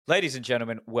Ladies and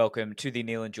gentlemen, welcome to the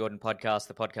Neil and Jordan podcast,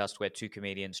 the podcast where two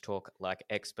comedians talk like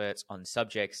experts on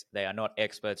subjects they are not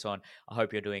experts on. I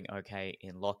hope you're doing okay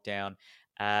in lockdown.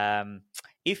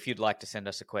 If you'd like to send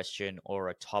us a question or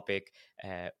a topic,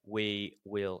 we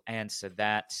will answer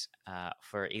that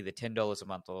for either $10 a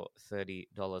month or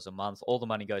 $30 a month. All the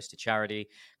money goes to charity.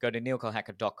 Go to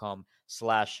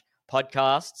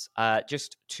neilkolhacker.com/podcasts.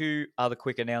 Just two other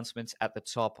quick announcements at the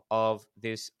top of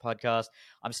this podcast.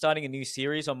 I'm starting a new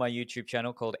series on my YouTube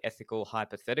channel called Ethical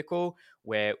Hypothetical,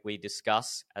 where we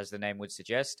discuss, as the name would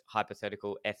suggest,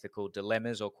 hypothetical ethical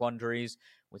dilemmas or quandaries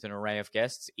with an array of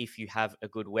guests. If you have a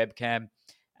good webcam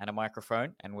and a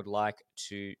microphone and would like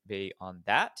to be on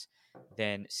that,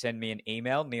 then send me an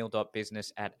email,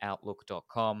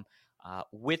 neil.business@outlook.com,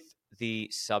 with the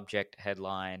subject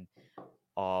headline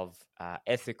of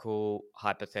ethical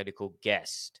hypothetical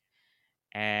guest.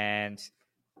 And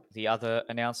the other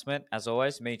announcement, as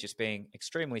always, me just being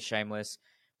extremely shameless,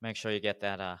 make sure you get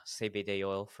that CBD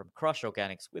oil from Crush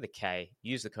Organics with a K.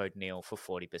 Use the code Neil for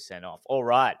 40% off. All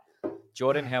right.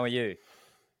 Jordan, how are you?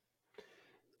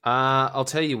 I'll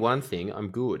tell you one thing. I'm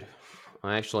good.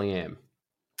 I actually am.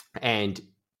 And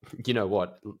you know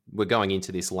what? We're going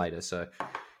into this later, so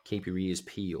keep your ears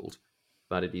peeled.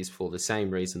 But it is for the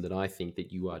same reason that I think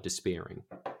that you are despairing.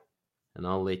 And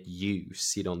I'll let you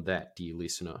sit on that, dear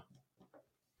listener.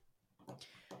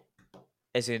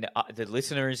 As in, the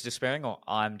listener is despairing or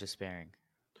I'm despairing?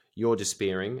 You're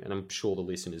despairing, and I'm sure the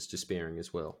listener's despairing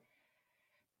as well.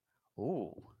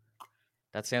 Ooh,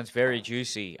 that sounds very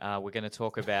juicy. We're going to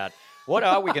talk about... What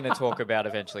are we going to talk about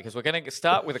eventually? Because we're going to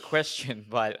start with a question,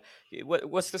 but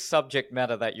what's the subject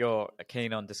matter that you're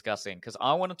keen on discussing? Because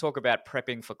I want to talk about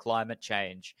prepping for climate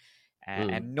change,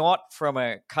 and not from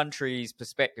a country's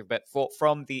perspective, but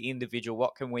from the individual.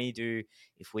 What can we do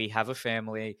if we have a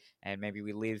family and maybe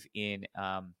we live in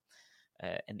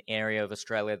an area of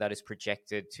Australia that is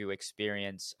projected to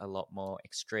experience a lot more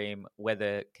extreme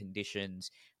weather conditions?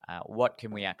 What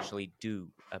can we actually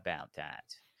do about that?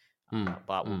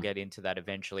 But we'll get into that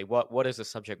eventually. What is the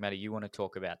subject matter you want to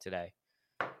talk about today?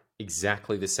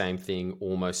 Exactly the same thing,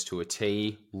 almost to a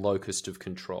T, locus of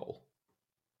control.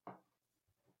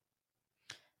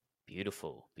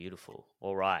 Beautiful, beautiful.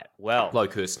 All right, well...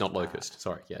 Locust, not locust.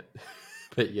 Sorry, yeah.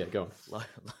 But yeah, go on.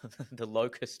 The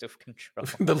locust of control.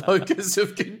 The locus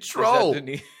of control.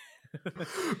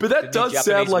 But that does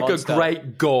sound like monster. A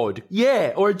great god.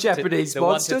 Yeah, or a Japanese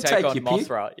monster. Take your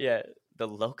Mothra. Pick. Yeah, the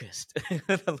locust.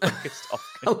 The locust of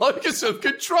control. A locus of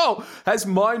control has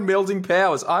mind-melding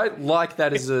powers. I like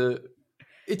that as a...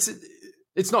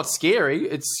 It's not scary.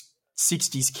 It's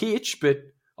 60s kitsch, but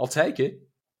I'll take it.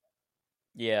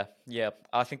 Yeah.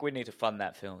 I think we need to fund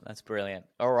that film. That's brilliant.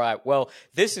 All right. Well,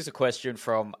 this is a question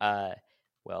from,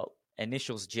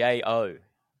 initials J-O.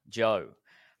 Joe.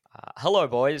 Hello,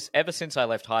 boys. Ever since I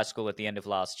left high school at the end of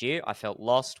last year, I felt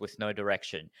lost with no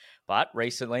direction. But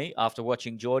recently, after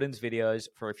watching Jordan's videos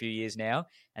for a few years now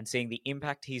and seeing the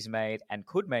impact he's made and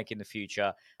could make in the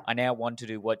future, I now want to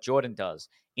do what Jordan does,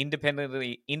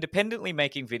 independently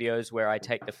making videos where I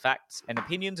take the facts and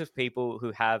opinions of people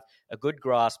who have a good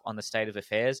grasp on the state of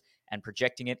affairs and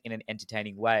projecting it in an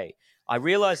entertaining way. I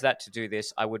realized that to do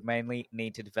this, I would mainly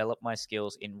need to develop my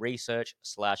skills in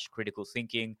research/critical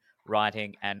thinking,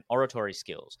 writing, and oratory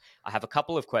skills. I have a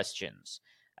couple of questions.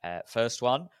 First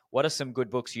one, what are some good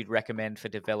books you'd recommend for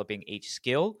developing each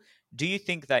skill? Do you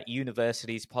think that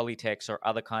universities, polytechs, or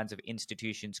other kinds of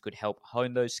institutions could help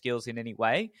hone those skills in any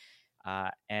way?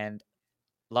 And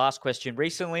last question,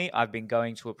 recently I've been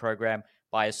going to a program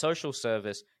by a social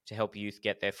service to help youth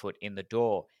get their foot in the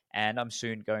door, and I'm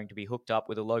soon going to be hooked up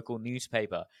with a local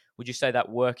newspaper. Would you say that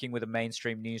working with a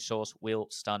mainstream news source will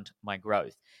stunt my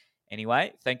growth?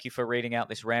 Anyway, thank you for reading out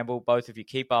this ramble. Both of you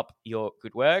keep up your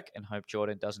good work and hope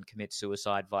Jordan doesn't commit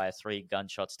suicide via 3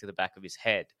 gunshots to the back of his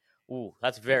head. Ooh,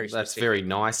 that's very specific. That's very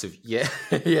nice of you. Yeah.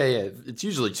 It's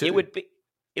usually 2. It would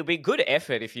be good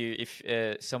effort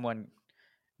if someone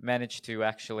managed to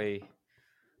actually...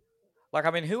 Like,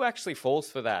 I mean, who actually falls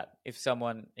for that? If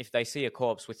they see a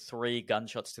corpse with 3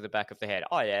 gunshots to the back of the head,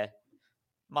 oh yeah,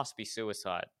 must be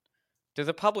suicide. Do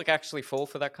the public actually fall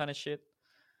for that kind of shit?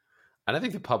 I don't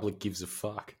think the public gives a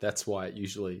fuck. That's why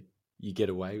usually you get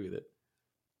away with it.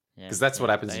 Because that's what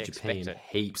happens in Japan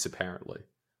heaps, apparently.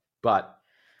 But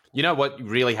you know what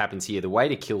really happens here? The way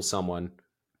to kill someone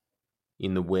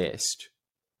in the West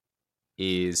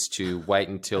is to wait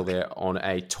until they're on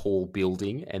a tall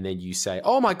building and then you say,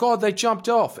 oh my God, they jumped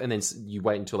off. And then you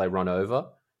wait until they run over.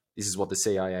 This is what the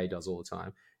CIA does all the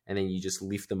time. And then you just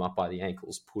lift them up by the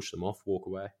ankles, push them off, walk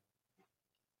away.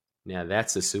 Now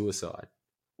that's a suicide.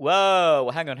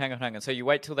 Whoa, hang on. So you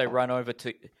wait till they run over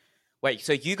to... Wait,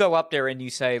 so you go up there and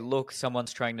you say, look,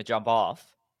 someone's trying to jump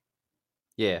off?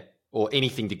 Yeah, or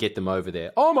anything to get them over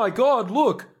there. Oh my God,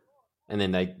 look! And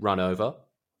then they run over.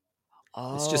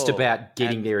 Oh, it's just about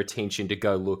getting their attention to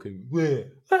go look and...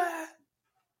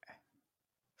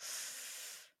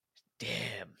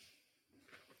 Damn.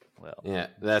 Well, yeah,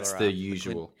 that's the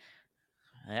usual.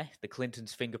 The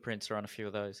Clintons' fingerprints are on a few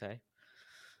of those, eh?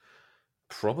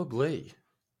 Probably.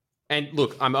 And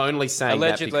look, I'm only saying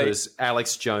Allegedly. That because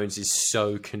Alex Jones is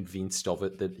so convinced of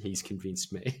it that he's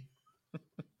convinced me.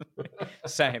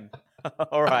 Same.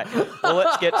 All right. Well,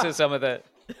 let's get to some of the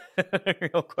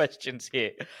real questions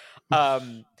here.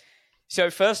 So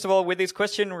first of all, with this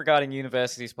question regarding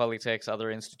universities, polytechs, other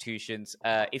institutions,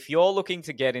 if you're looking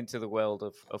to get into the world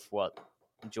of what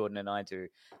Jordan and I do,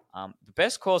 the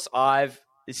best course I've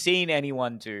seen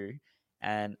anyone do,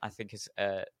 and I think has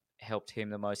helped him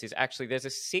the most, is actually there's a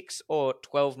 6 or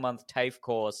 12-month TAFE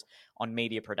course on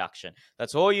media production.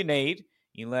 That's all you need.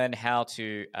 You learn how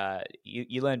to,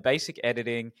 you learn basic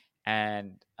editing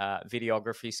and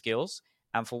videography skills.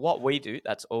 And for what we do,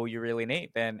 that's all you really need.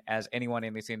 Then, as anyone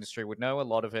in this industry would know, a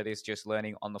lot of it is just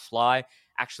learning on the fly,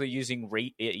 actually using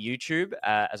YouTube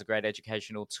as a great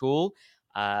educational tool,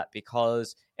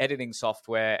 because editing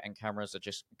software and cameras are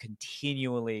just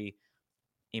continually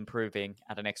improving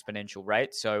at an exponential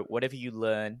rate. So whatever you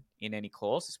learn in any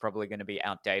course is probably going to be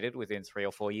outdated within 3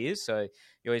 or 4 years. So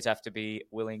you always have to be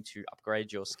willing to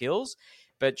upgrade your skills.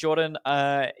 But Jordan,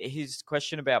 his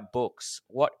question about books,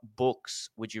 what books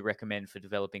would you recommend for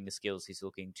developing the skills he's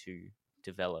looking to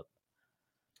develop?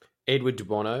 Edward de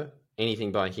Bono,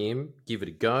 anything by him, give it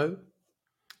a go.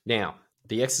 Now,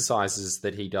 the exercises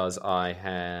that he does,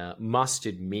 I must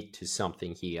admit to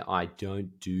something here. I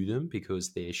don't do them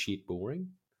because they're shit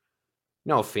boring.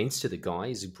 No offense to the guy,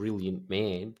 he's a brilliant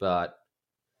man, but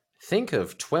think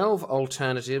of 12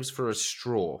 alternatives for a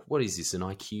straw. What is this, an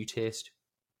IQ test?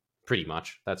 Pretty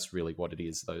much. That's really what it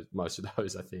is, though, most of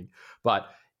those, I think. But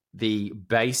the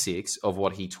basics of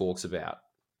what he talks about.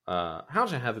 How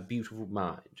to have a beautiful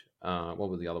mind. What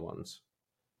were the other ones?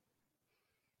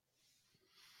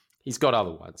 He's got other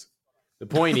ones. The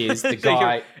point is, the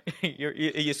guy...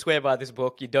 You swear by this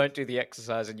book, you don't do the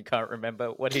exercise and you can't remember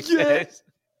what he says.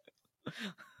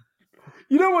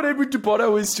 You know what Edward de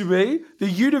Bono is to me? The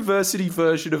university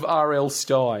version of R.L.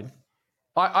 Stine.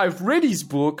 I've read his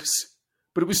books,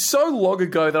 but it was so long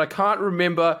ago that I can't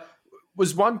remember.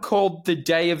 Was one called The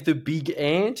Day of the Big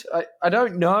Ant? I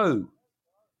don't know.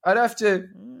 I'd have to...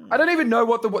 I don't even know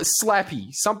what Slappy.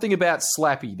 Something about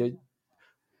Slappy.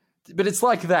 But it's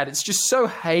like that. It's just so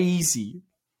hazy.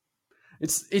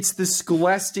 It's the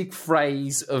scholastic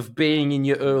phrase of being in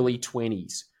your early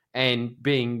 20s and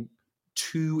being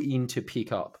too into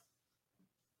pickup.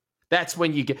 That's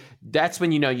when you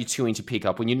know you're too into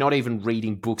pickup, when you're not even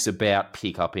reading books about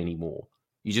pickup anymore.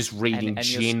 You're just reading and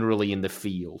generally in the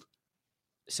field.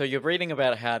 So you're reading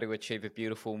about how to achieve a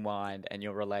beautiful mind and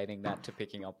you're relating that to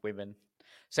picking up women.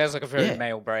 Sounds like a very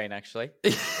male brain, actually.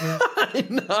 I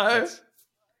know.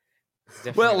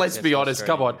 Well, let's be honest.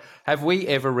 Come on. Have we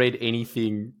ever read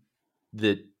anything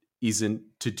that isn't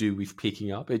to do with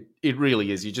picking up? It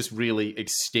really is. You're just really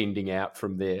extending out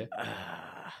from there.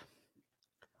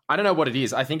 I don't know what it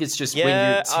is. I think it's just when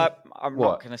you... I'm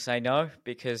not going to say no,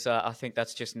 because I think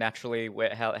that's just naturally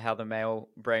how the male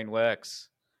brain works.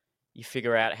 You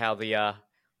figure out how the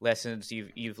lessons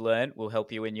you've learned will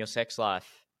help you in your sex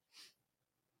life.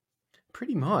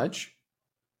 Pretty much.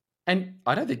 And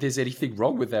I don't think there's anything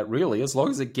wrong with that, really, as long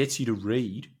as it gets you to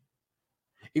read.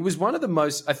 It was one of the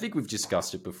most... I think we've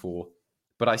discussed it before,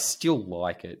 but I still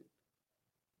like it.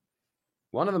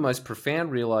 One of the most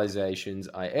profound realizations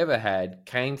I ever had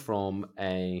came from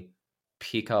a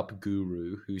pickup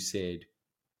guru who said,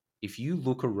 if you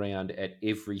look around at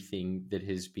everything that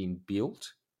has been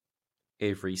built,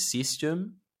 every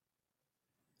system,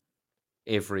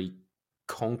 every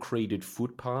concreted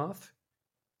footpath...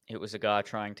 It was a guy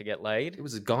trying to get laid? It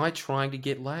was a guy trying to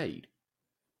get laid.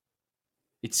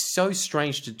 It's so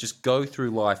strange to just go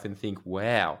through life and think,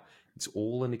 wow, it's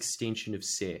all an extension of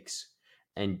sex.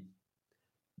 And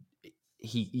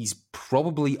he's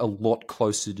probably a lot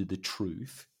closer to the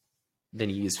truth than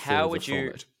he is further from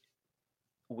it.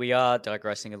 We are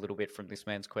digressing a little bit from this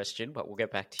man's question, but we'll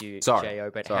get back to you, J.O.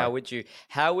 But sorry.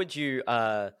 how would you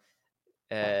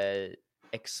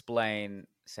explain,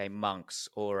 say, monks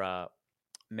or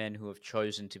men who have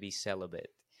chosen to be celibate?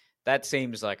 That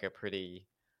seems like a pretty,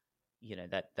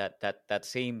 that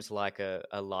seems like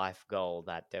a life goal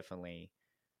that definitely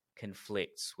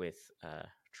conflicts with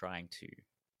trying to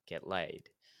get laid,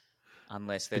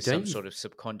 unless there's some sort of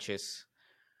subconscious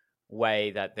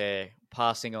way that they're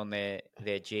passing on their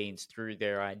genes through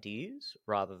their ideas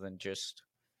rather than just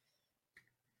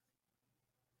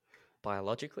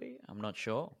biologically. I'm not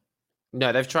sure.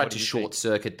 No, they've tried to short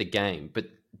circuit the game, but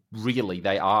really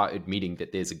they are admitting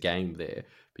that there's a game there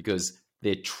because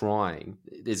they're trying.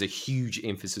 There's a huge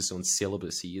emphasis on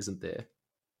celibacy, isn't there?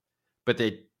 But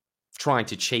they're trying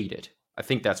to cheat it. I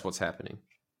think that's what's happening.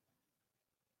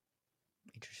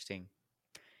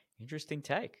 Interesting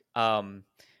take.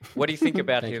 What do you think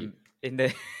about him in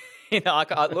the?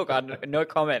 No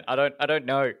comment. I don't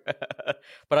know,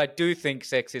 but I do think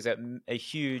sex is a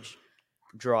huge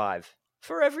drive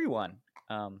for everyone.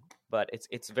 But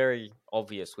it's very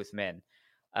obvious with men.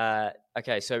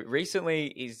 Okay, so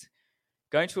recently he's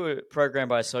going to a program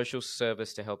by a social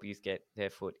service to help youth get their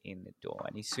foot in the door,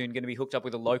 and he's soon going to be hooked up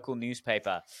with a local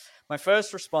newspaper. My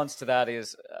first response to that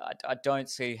is I don't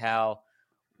see how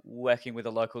working with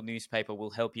a local newspaper will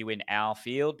help you in our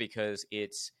field because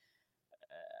it's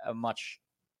a much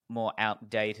more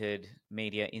outdated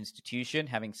media institution.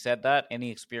 Having said that, any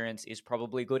experience is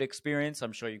probably good experience.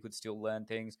 I'm sure you could still learn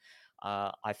things.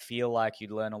 I feel like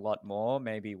you'd learn a lot more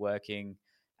maybe working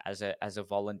as a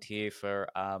volunteer for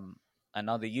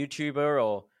another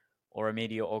YouTuber or a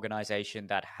media organization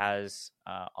that has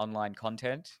online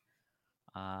content.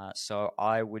 So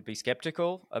I would be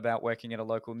skeptical about working at a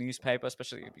local newspaper,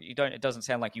 especially it doesn't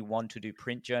sound like you want to do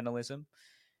print journalism.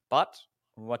 But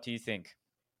what do you think?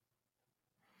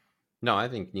 No, I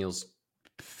think Niels,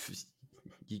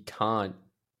 you can't.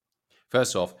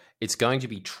 First off, it's going to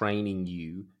be training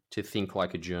you to think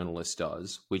like a journalist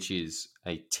does, which is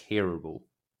a terrible,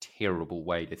 terrible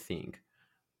way to think.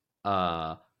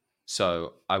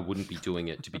 So I wouldn't be doing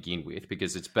it to begin with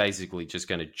because it's basically just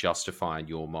going to justify in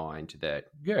your mind that,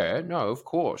 yeah, no, of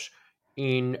course.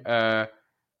 When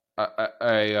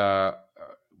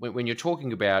you're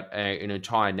talking about an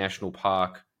entire national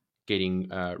park getting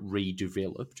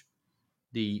redeveloped,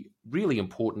 the really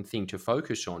important thing to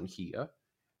focus on here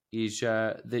is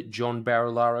that John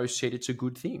Barilaro said it's a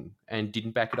good thing and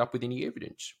didn't back it up with any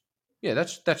evidence. Yeah,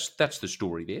 that's the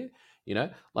story there. You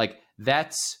know, like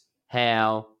that's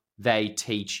how they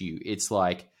teach you. It's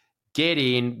like, get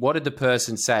in, what did the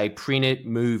person say? Print it,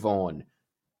 move on.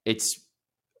 It's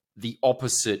the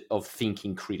opposite of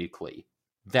thinking critically.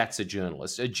 That's a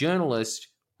journalist. A journalist,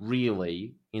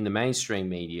 really, in the mainstream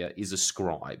media, is a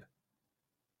scribe.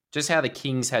 Just how the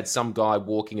Kings had some guy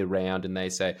walking around and they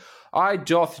say, I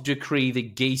doth decree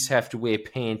that geese have to wear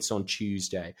pants on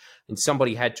Tuesday. And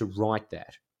somebody had to write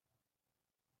that.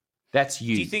 That's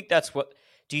you. Do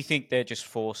you think they're just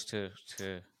forced to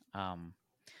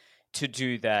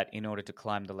do that in order to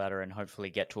climb the ladder and hopefully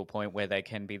get to a point where they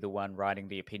can be the one writing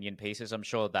the opinion pieces? I'm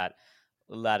sure that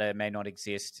ladder may not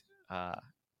exist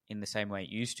in the same way it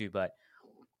used to, but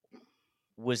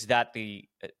was that the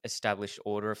established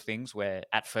order of things where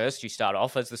at first you start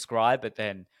off as the scribe, but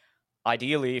then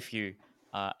ideally if you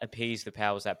appease the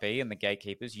powers that be and the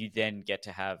gatekeepers, you then get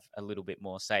to have a little bit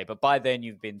more say. But by then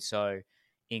you've been so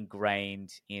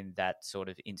ingrained in that sort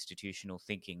of institutional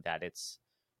thinking that it's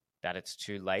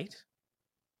too late.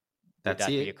 Would that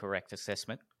be a correct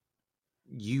assessment?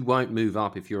 You won't move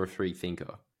up if you're a free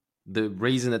thinker. The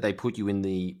reason that they put you in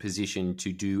the position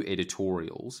to do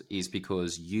editorials is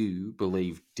because you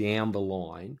believe down the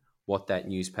line what that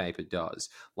newspaper does.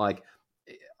 Like,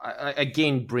 I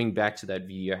again bring back to that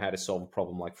video, how to solve a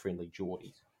problem like Friendly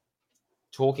Geordies.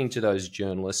 Talking to those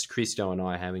journalists, Christo and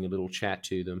I having a little chat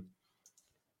to them,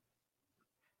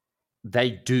 they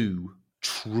do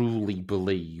truly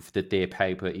believe that their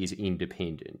paper is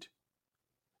independent.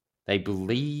 They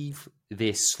believe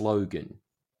their slogan.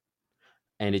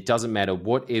 And it doesn't matter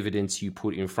what evidence you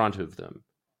put in front of them.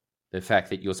 The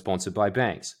fact that you're sponsored by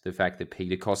banks, the fact that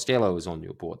Peter Costello is on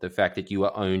your board, the fact that you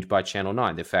are owned by Channel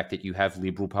 9, the fact that you have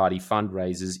Liberal Party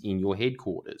fundraisers in your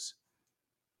headquarters.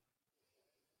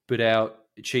 But our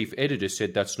chief editor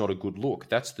said that's not a good look.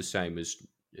 That's the same as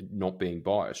not being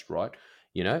biased, right?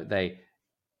 You know,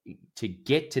 to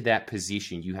get to that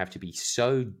position, you have to be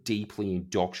so deeply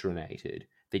indoctrinated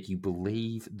that you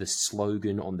believe the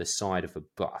slogan on the side of a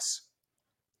bus.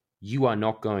 You are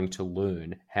not going to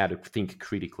learn how to think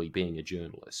critically being a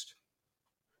journalist.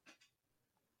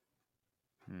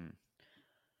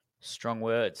 Strong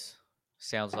words.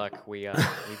 Sounds like we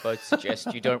both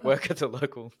suggest you don't work at the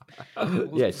local.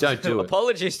 Yeah, don't do it.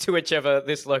 Apologies to whichever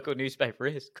this local newspaper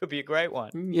is. Could be a great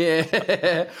one.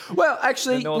 Yeah. Well,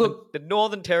 actually, the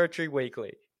Northern Territory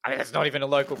Weekly. I mean, it's not even a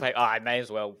local paper. Oh, it may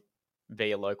as well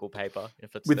be a local paper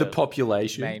if it's with the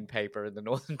population main paper in the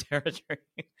Northern Territory.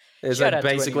 There's like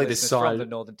basically the side from the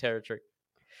Northern Territory.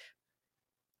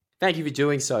 Thank you for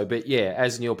doing so. But yeah,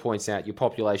 as Neil points out, your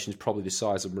population is probably the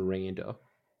size of Miranda.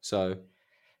 So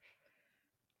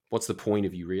what's the point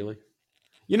of you, really?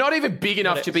 You're not even big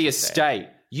enough to be a state.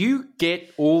 You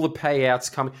get all the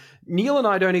payouts coming. Neil and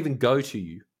I don't even go to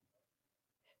you.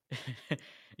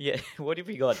 Yeah, what have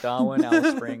you got? Darwin,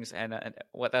 Alice Springs, and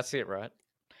what? That's it, right?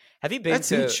 Have you been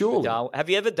to Darwin? Have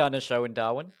you ever done a show in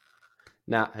Darwin?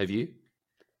 Nah, have you?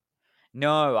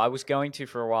 No, I was going to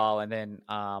for a while, and then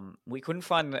we couldn't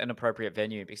find an appropriate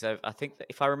venue because I think that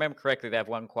if I remember correctly, they have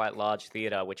one quite large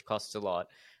theater which costs a lot,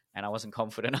 and I wasn't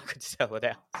confident I could sell it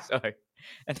out. So,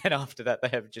 and then after that, they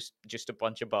have just a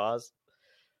bunch of bars,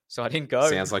 so I didn't go.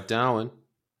 Sounds like Darwin.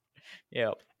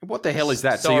 Yeah. What the hell is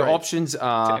that? Sorry, so your options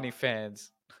are to any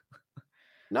fans.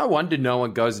 No wonder no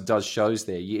one goes and does shows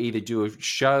there. You either do a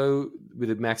show with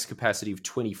a max capacity of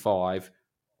 25,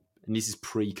 and this is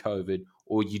pre-COVID,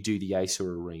 or you do the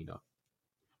Acer Arena.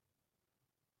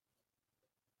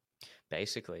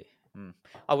 Basically.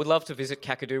 I would love to visit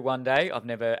Kakadu one day. I've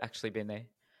never actually been there.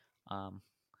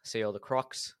 See all the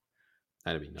crocs.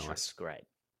 That'd be nice. Sure it's great.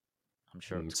 I'm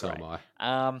sure it's so great.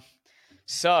 Am I.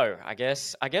 So I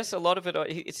guess a lot of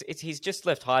it. He's just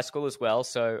left high school as well.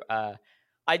 So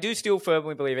I do still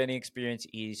firmly believe any experience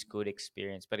is good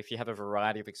experience. But if you have a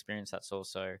variety of experience, that's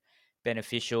also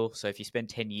beneficial. So if you spend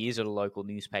 10 years at a local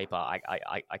newspaper, I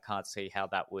can't see how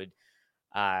that would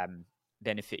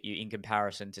benefit you in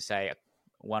comparison to, say,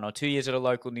 1 or 2 years at a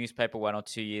local newspaper, 1 or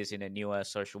 2 years in a newer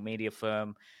social media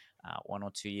firm, 1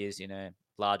 or 2 years in a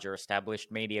larger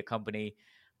established media company.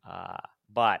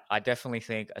 But I definitely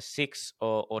think a 6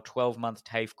 or 12-month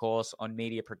TAFE course on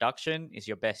media production is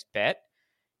your best bet.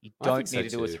 You don't need to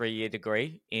do a 3-year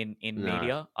degree in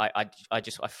media. I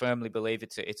firmly believe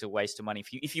it's a waste of money.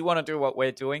 If you want to do what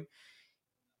we're doing,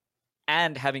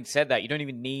 and having said that, you don't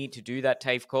even need to do that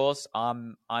TAFE course.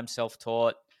 I'm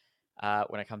self-taught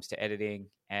when it comes to editing,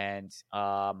 and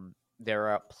there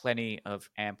are plenty of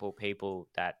ample people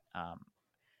that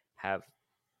have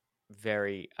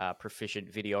very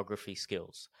proficient videography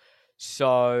skills.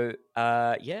 So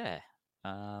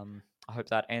I hope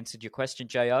that answered your question,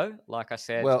 Jo. Like I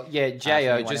said, well, yeah,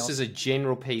 Jo. Just as a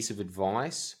general piece of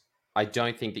advice, I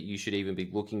don't think that you should even be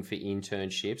looking for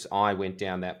internships. I went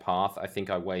down that path. I think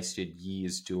I wasted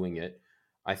years doing it.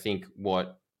 I think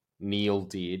what Neil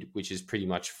did, which is pretty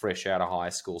much fresh out of high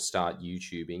school, start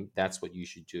YouTubing. That's what you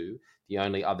should do. The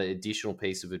only other additional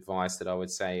piece of advice that I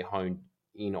would say hone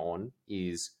in on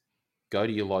is go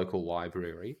to your local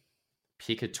library,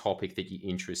 pick a topic that you're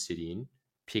interested in,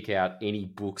 pick out any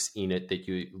books in it that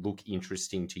you look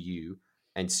interesting to you,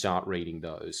 and start reading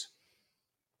those.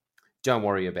 Don't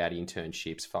worry about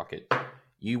internships. Fuck it.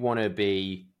 You want to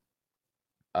be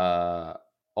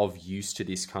of use to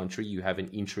this country. You have an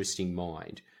interesting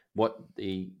mind. What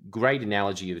the great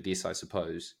analogy of this, I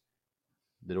suppose,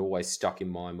 that always stuck in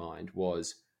my mind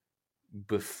was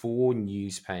before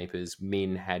newspapers,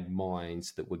 men had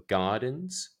minds that were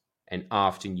gardens, and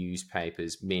after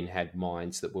newspapers, men had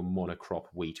minds that were monocrop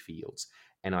wheat fields.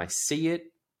 And I see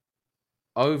it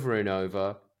over and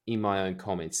over in my own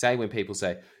comments. Say when people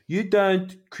say, you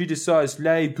don't criticize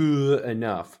Labour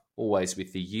enough, always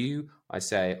with the you, I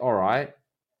say, all right,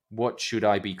 what should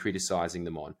I be criticizing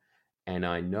them on? And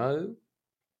I know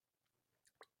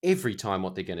every time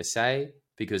what they're going to say,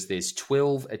 because there's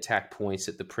 12 attack points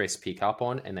that the press pick up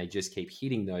on, and they just keep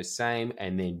hitting those same,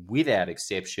 and then without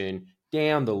exception,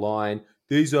 down the line,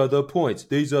 these are the points.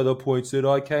 These are the points that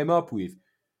I came up with.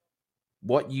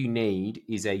 What you need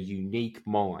is a unique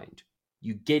mind.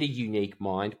 You get a unique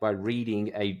mind by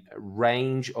reading a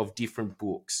range of different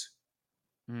books.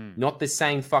 Not the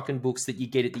same fucking books that you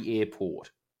get at the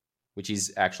airport, which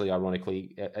is actually,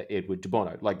 ironically, Edward de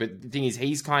Bono. But the thing is,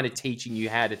 he's kind of teaching you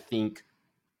how to think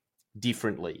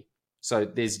differently. So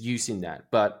there's use in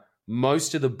that. But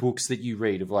most of the books that you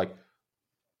read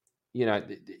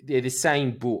they're the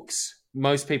same books.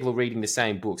 Most people are reading the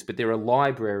same books, but there are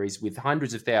libraries with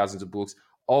hundreds of thousands of books.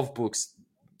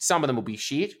 Some of them will be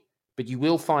shit, but you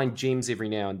will find gems every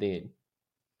now and then.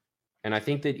 And I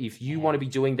think that if you want to be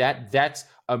doing that, that's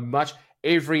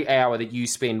every hour that you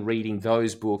spend reading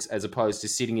those books as opposed to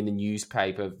sitting in the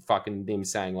newspaper fucking them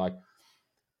saying like,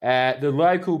 the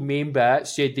local member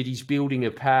said that he's building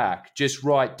a park. Just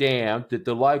write down that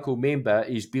the local member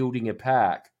is building a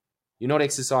park. You're not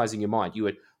exercising your mind. You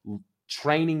are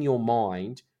training your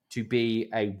mind to be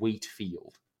a wheat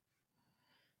field.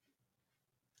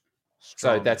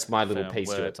 So that's my little piece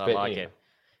to it. I like it.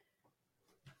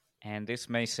 And this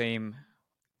may seem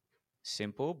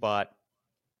simple, but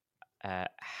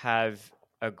have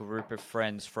a group of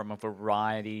friends from a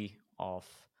variety of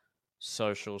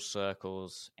social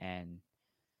circles and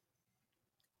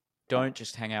don't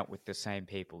just hang out with the same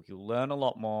people. You'll learn a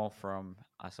lot more from,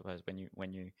 I suppose,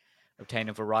 when you obtain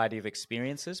a variety of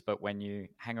experiences, but when you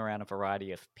hang around a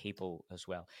variety of people as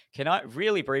well. Can I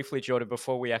really briefly, Jordan,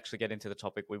 before we actually get into the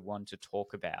topic we want to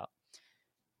talk about,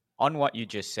 on what you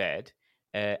just said,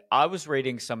 I was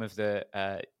reading some of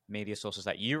the media sources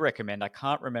that you recommend. I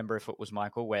can't remember if it was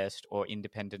Michael West or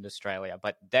Independent Australia,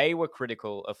 but they were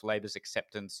critical of Labor's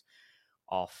acceptance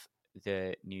of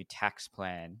the new tax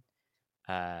plan.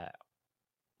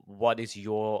 What is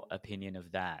your opinion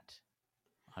of that?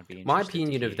 I'd be interested. My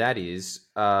opinion of that is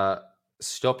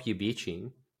stop your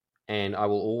bitching. And I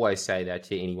will always say that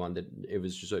to anyone that it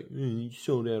was just like, you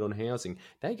sold out on housing.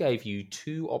 They gave you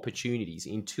 2 opportunities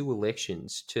in 2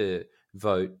 elections to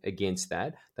vote against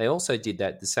that. They also did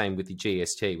that the same with the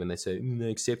GST when they said they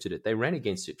accepted it. They ran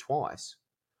against it twice.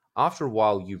 After a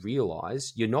while, you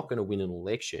realise you're not going to win an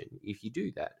election if you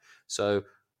do that. So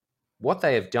what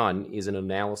they have done is an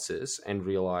analysis and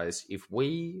realise if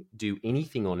we do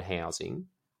anything on housing,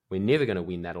 we're never going to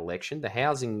win that election. The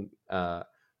housing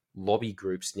lobby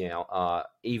groups now are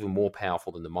even more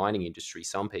powerful than the mining industry.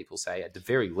 Some people say, at the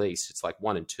very least, it's like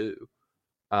 1 and 2.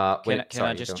 Can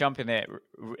I just jump in there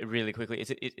really quickly?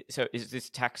 Is this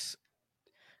tax?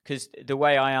 Because the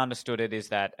way I understood it is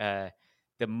that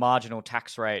the marginal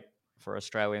tax rate for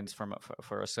Australians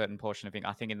for a certain portion of it,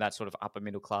 I think in that sort of upper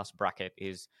middle class bracket,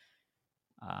 is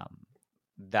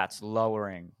that's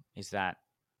lowering. Are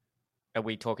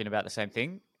we talking about the same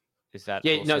thing? Is that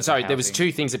sorry. There was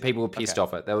 2 things that people were pissed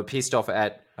off at. They were pissed off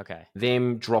at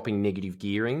them dropping negative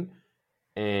gearing,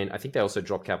 and I think they also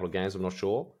dropped capital gains. I'm not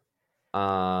sure.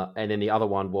 And then the other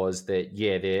one was that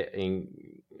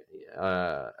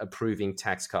they're approving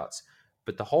tax cuts.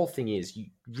 But the whole thing is, you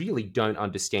really don't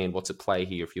understand what's at play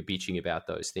here if you're bitching about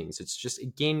those things. It's just,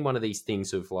 again, one of these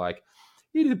things of like,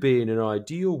 it'd be in an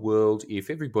ideal world if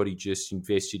everybody just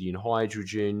invested in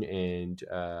hydrogen and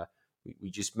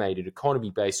we just made an economy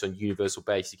based on universal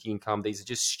basic income. These are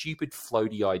just stupid,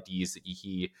 floaty ideas that you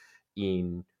hear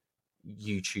in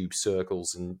YouTube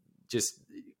circles and just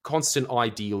constant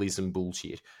idealism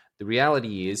bullshit. The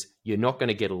reality is you're not going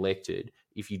to get elected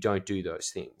if you don't do those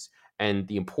things. And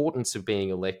the importance of being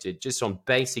elected just on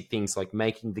basic things like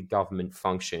making the government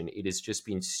function, it has just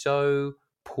been so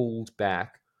pulled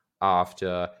back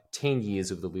after 10 years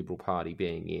of the Liberal Party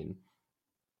being in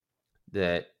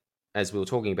that, as we were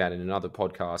talking about in another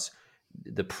podcast,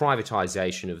 the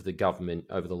privatisation of the government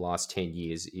over the last 10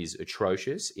 years is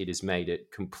atrocious. It has made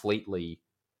it completely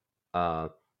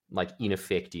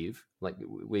ineffective. Like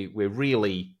we're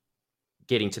really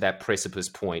getting to that precipice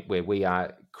point where we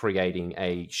are creating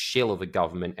a shell of a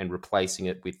government and replacing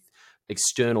it with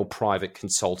external private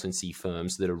consultancy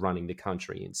firms that are running the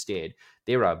country instead.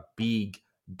 There are big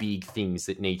things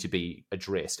that need to be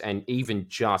addressed. And even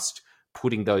just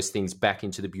putting those things back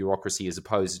into the bureaucracy as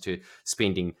opposed to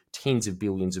spending tens of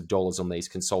billions of dollars on these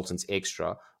consultants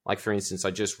extra. Like, for instance,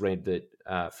 I just read that,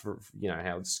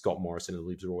 how Scott Morrison and the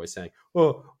Libs are always saying,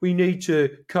 we need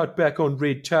to cut back on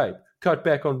red tape.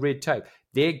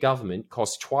 Their government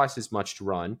costs twice as much to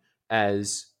run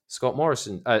as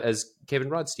as Kevin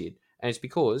Rudd's did. And it's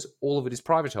because all of it is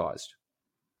privatised.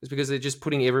 It's because they're just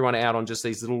putting everyone out on just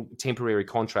these little temporary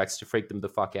contracts to freak them the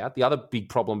fuck out. The other big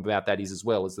problem about that is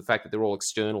the fact that they're all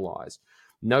externalised.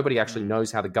 Nobody actually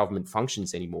knows how the government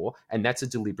functions anymore, and that's a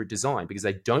deliberate design because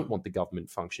they don't want the government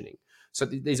functioning. So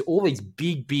there's all these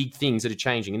big things that are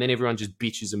changing, and then everyone just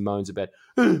bitches and moans about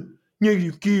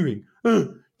negative gearing,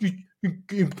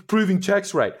 improving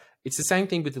tax rate. It's the same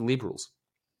thing with the Liberals.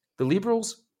 The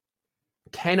Liberals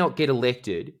cannot get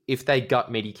elected if they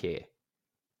gut Medicare.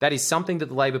 That is something that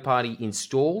the Labor Party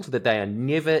installed that they are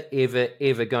never, ever,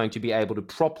 ever going to be able to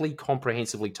properly,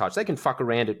 comprehensively touch. They can fuck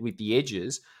around it with the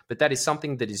edges, but that is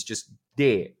something that is just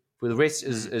there. For the rest,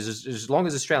 as long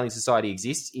as Australian society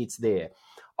exists, it's there.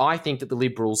 I think that the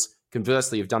Liberals,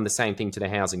 conversely, have done the same thing to the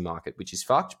housing market, which is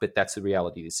fucked, but that's the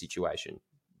reality of the situation.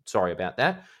 Sorry about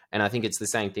that. And I think it's the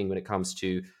same thing when it comes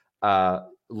to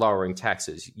lowering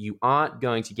taxes. You aren't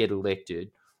going to get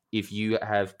elected if you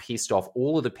have pissed off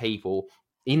all of the people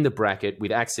in the bracket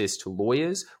with access to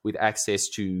lawyers, with access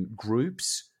to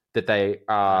groups that they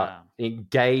are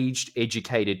engaged,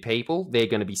 educated people. They're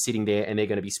going to be sitting there and they're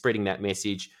going to be spreading that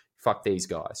message. Fuck these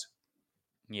guys.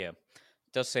 Yeah.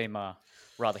 It does seem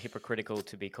rather hypocritical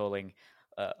to be calling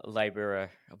Labor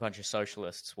a bunch of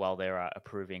socialists while they're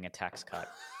approving a tax cut.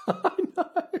 I know.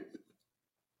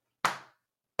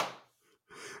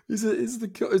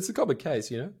 It's a common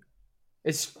case, you know?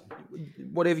 It's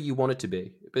whatever you want it to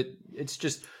be, but it's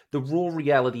just the raw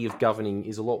reality of governing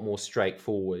is a lot more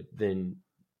straightforward than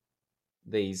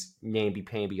these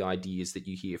namby-pamby ideas that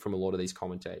you hear from a lot of these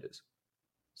commentators.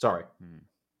 Sorry.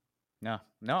 No,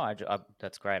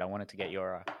 that's great. I wanted to get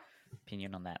your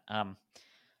opinion on that.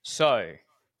 So,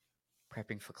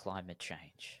 prepping for climate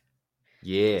change.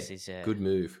 Yeah, this is a good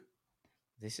move.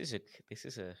 This is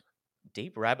a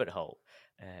deep rabbit hole.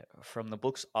 From the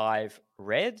books I've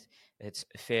read, it's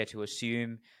fair to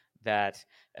assume that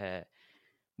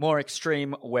more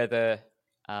extreme weather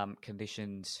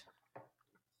conditions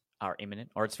are imminent,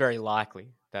 or it's very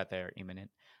likely that they're imminent.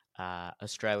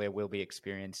 Australia will be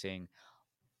experiencing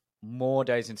more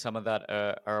days in summer that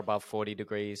are above 40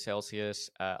 degrees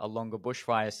Celsius, a longer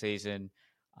bushfire season,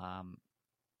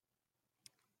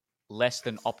 less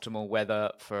than optimal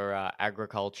weather for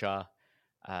agriculture.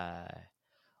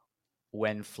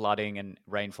 When flooding and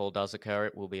rainfall does occur,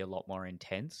 it will be a lot more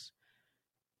intense.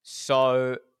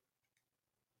 So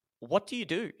what do you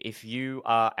do if you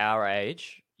are our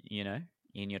age,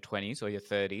 in your 20s or your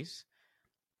 30s,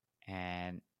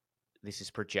 and this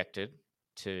is projected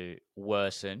to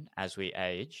worsen as we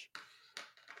age?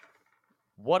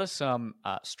 What are some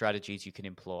strategies you can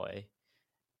employ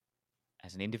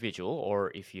as an individual,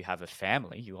 or if you have a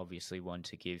family, you obviously want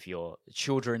to give your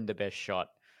children the best shot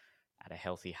at a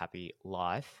healthy, happy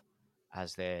life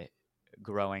as they're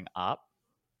growing up?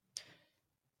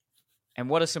 And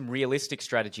what are some realistic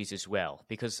strategies as well?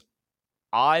 Because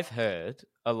I've heard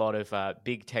a lot of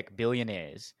big tech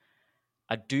billionaires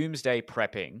are doomsday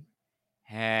prepping,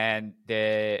 and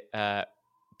they're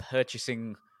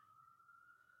purchasing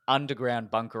underground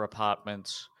bunker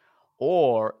apartments,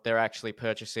 or they're actually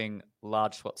purchasing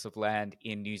large swaths of land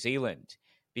in New Zealand,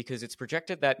 because it's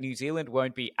projected that New Zealand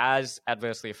won't be as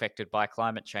adversely affected by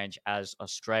climate change as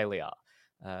Australia.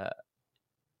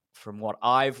 From what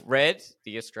I've read,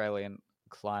 the Australian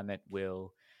climate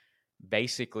will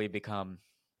basically become,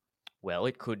 well,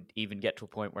 it could even get to a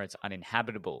point where it's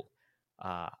uninhabitable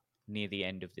near the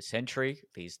end of the century.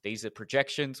 These are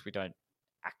projections. We don't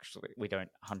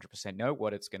 100% know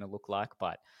what it's going to look like,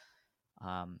 but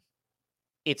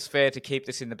it's fair to keep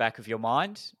this in the back of your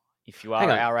mind. If you are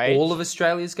our age, all of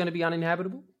Australia is going to be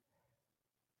uninhabitable?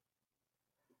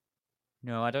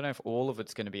 No, I don't know if all of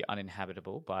it's going to be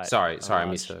uninhabitable, but sorry, I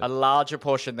misheard. A larger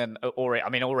portion than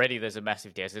already there's a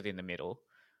massive desert in the middle,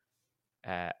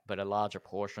 but a larger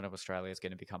portion of Australia is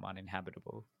going to become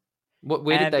uninhabitable.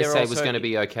 Where did they say it was going to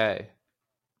be okay?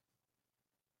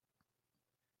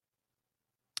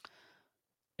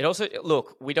 It also,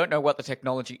 look, we don't know what the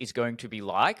technology is going to be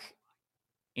like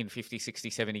in 50, 60,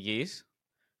 70 years.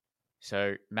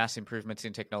 So mass improvements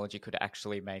in technology could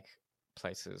actually make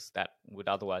places that would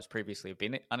otherwise previously have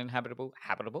been uninhabitable,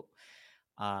 habitable.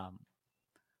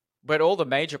 But all the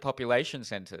major population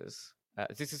centers,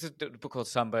 this is a book called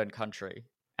Sunburned Country,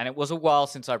 and it was a while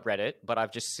since I've read it, but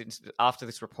since after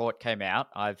this report came out,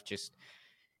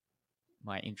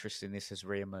 my interest in this has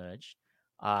reemerged.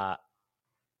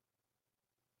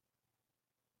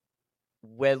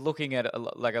 We're looking at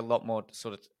a lot more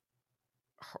sort of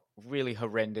really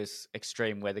horrendous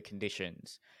extreme weather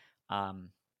conditions.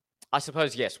 I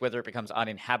suppose, yes, whether it becomes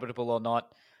uninhabitable or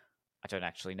not, I don't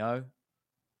actually know.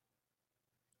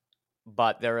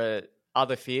 But there are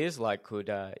other fears, like could,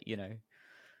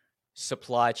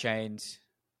 supply chains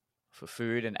for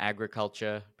food and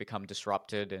agriculture become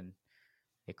disrupted, and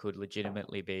it could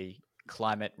legitimately be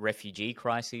climate refugee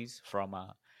crises from,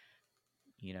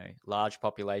 large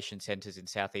population centers in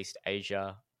Southeast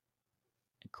Asia.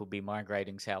 It could be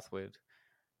migrating southward.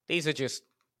 These are just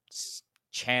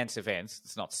chance events.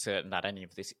 It's not certain that any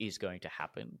of this is going to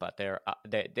happen, but they're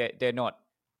not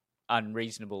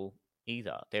unreasonable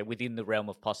either. They're within the realm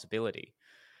of possibility.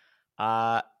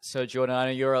 So Jordan, I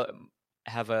know you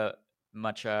have a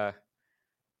much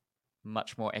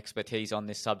more expertise on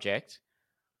this subject.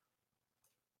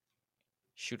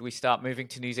 Should we start moving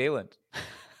to New Zealand?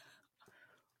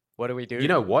 What do we do? You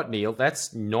know what, Neil?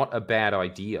 That's not a bad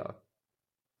idea.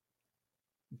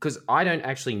 Because I don't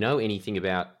actually know anything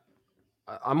about...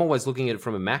 I'm always looking at it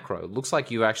from a macro. It looks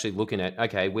like you're actually looking at,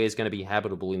 okay, where's going to be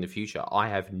habitable in the future? I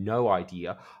have no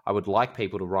idea. I would like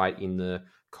people to write in the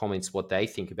comments what they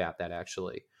think about that,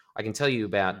 actually. I can tell you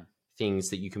about things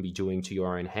that you can be doing to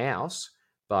your own house,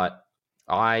 but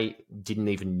I didn't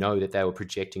even know that they were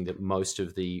projecting that most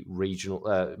of the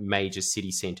regional major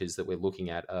city centers that we're looking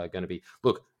at are going to be...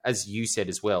 Look, as you said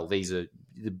as well, these are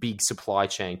the big supply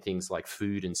chain things like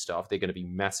food and stuff. They're going to be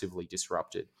massively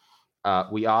disrupted.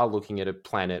 We are looking at a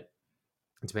planet.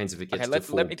 It depends if it gets to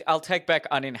full... I'll take back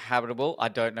uninhabitable. I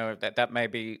don't know if that may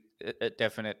be a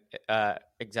definite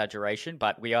exaggeration,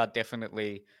 but we are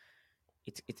definitely...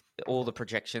 It's all the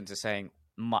projections are saying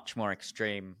much more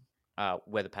extreme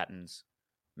weather patterns,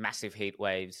 massive heat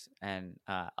waves and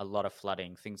a lot of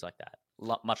flooding, things like that.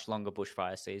 Much longer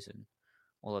bushfire season,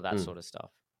 all of that sort of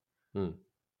stuff.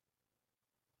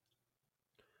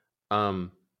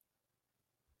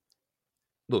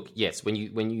 Look, yes, when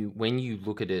you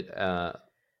look at it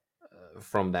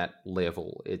from that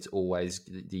level, it's always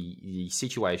the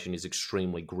situation is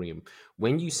extremely grim.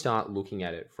 When you start looking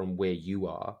at it from where you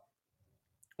are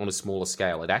on a smaller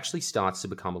scale, it actually starts to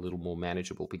become a little more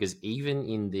manageable, because even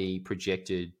in the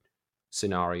projected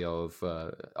scenario of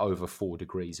over 4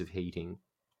 degrees of heating,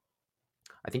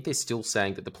 I think they're still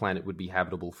saying that the planet would be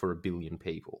habitable for 1 billion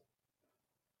people.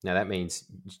 Now, that means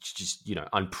just,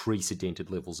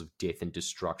 unprecedented levels of death and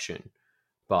destruction.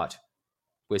 But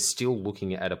we're still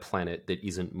looking at a planet that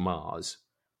isn't Mars.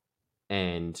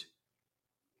 And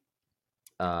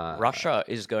Russia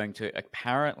is going to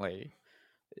apparently,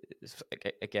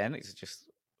 again, it's just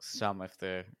some of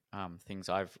the things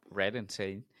I've read and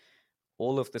seen,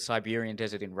 all of the Siberian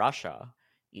desert in Russia,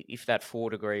 if that 4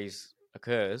 degrees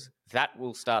occurs, that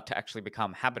will start to actually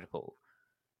become habitable.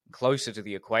 Closer to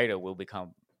the equator will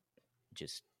become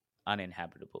just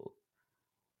uninhabitable.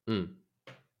 So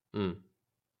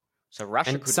Russia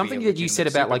and could something be a that you said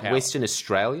about like Western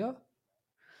Australia.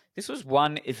 This was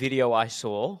one video I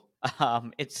saw.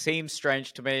 It seems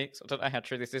strange to me. So I don't know how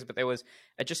true this is, but there was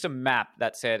just a map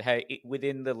that said, "Hey,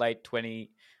 within the late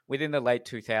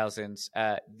 2000s,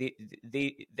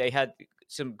 they had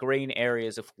some green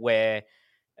areas of where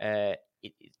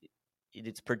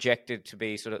it's projected to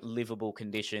be sort of livable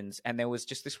conditions," and there was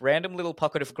just this random little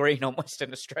pocket of green on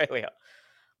Western Australia.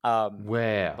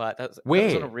 Where? But that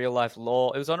was on a real life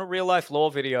law. It was on a real life law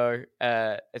video.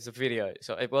 It's a video,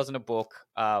 so it wasn't a book.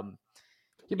 But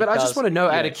I just want to know,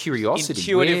 out of curiosity,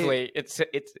 intuitively,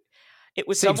 it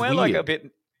was somewhere like a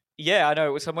bit. Yeah, I know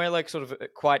it was somewhere like sort of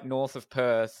quite north of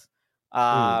Perth,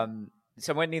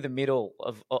 somewhere near the middle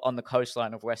of on the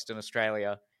coastline of Western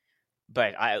Australia.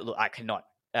 But I cannot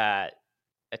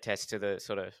attest to the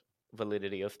sort of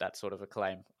validity of that sort of a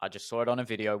claim. I just saw it on a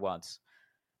video once,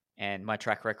 and my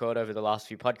track record over the last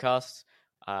few podcasts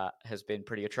has been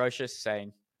pretty atrocious,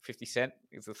 saying 50 Cent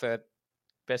is the third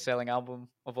best-selling album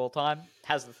of all time,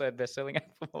 has the third best-selling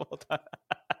album of all time.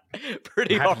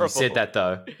 Pretty horrible. You said that,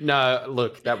 though. No,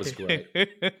 look, that was great.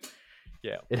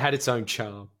 Yeah. It had its own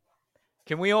charm.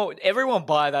 Can everyone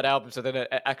buy that album so that it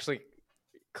actually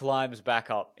climbs back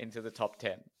up into the top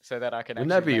 10 so that I can Wouldn't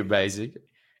that be amazing?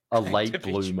 A late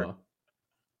bloomer.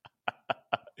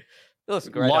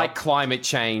 Like climate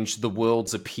change, the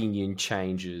world's opinion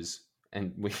changes,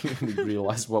 and we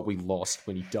realize what we lost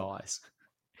when he dies.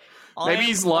 Maybe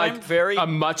he's like a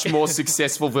much more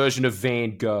successful version of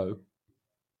Van Gogh.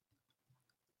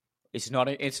 It's not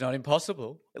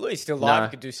impossible. Look, he's still alive. He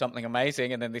could do something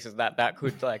amazing, and then that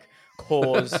could like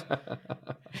cause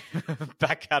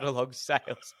back catalog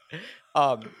sales.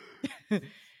 What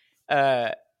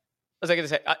was I going to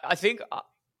say? I think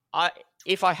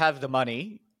if I have the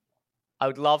money, I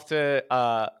would love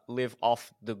to live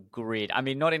off the grid. I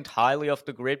mean, not entirely off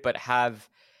the grid, but have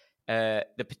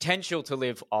the potential to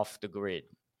live off the grid.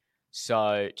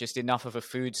 So just enough of a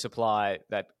food supply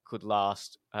that could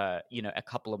last, a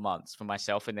couple of months for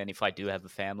myself. And then if I do have a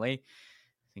family,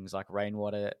 things like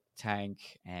rainwater tank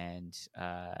and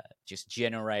just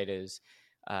generators,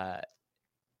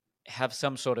 have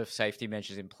some sort of safety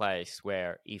measures in place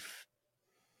where if,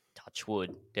 touch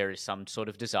wood, there is some sort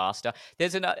of disaster,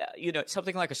 there's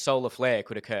something like a solar flare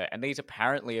could occur. And these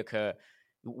apparently occur.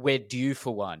 We're due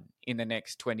for one in the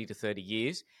next 20 to 30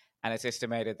 years. And it's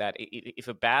estimated that if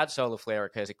a bad solar flare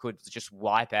occurs, it could just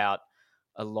wipe out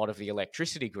a lot of the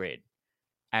electricity grid.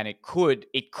 And it could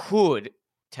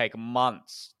take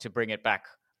months to bring it back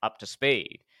up to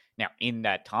speed. Now, in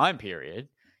that time period,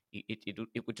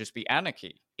 it would just be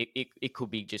anarchy. It could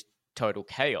be just total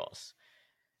chaos.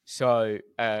 So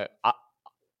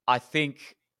I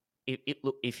think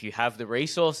if you have the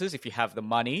resources, if you have the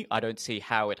money, I don't see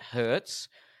how it hurts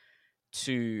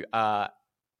to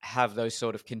have those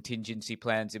sort of contingency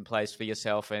plans in place for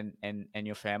yourself and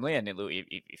your family. And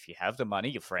if you have the money,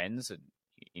 your friends, and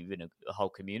even a whole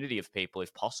community of people,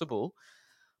 if possible,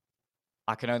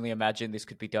 I can only imagine this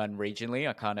could be done regionally.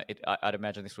 I'd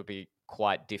imagine this would be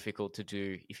quite difficult to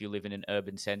do if you live in an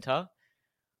urban center.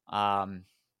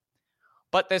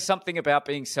 But there's something about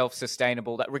being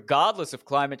self-sustainable that, regardless of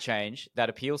climate change, that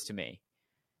appeals to me.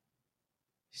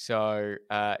 So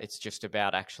it's just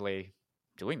about actually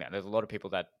doing that. There's a lot of people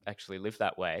that actually live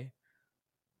that way.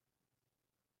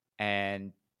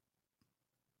 And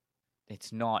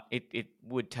it's not, it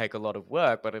would take a lot of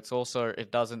work, but it's also,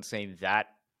 it doesn't seem that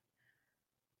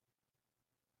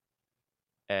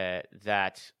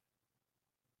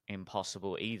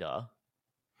impossible either.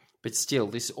 But still,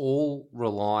 this all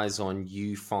relies on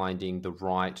you finding the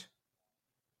right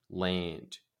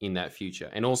land in that future.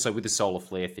 And also with the solar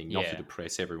flare thing, not to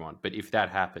depress everyone, but if that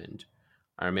happened,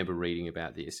 I remember reading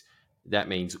about this, that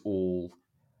means you're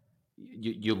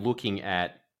looking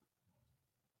at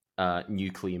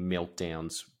nuclear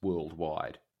meltdowns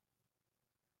worldwide.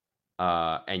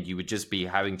 And you would just be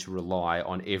having to rely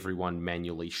on everyone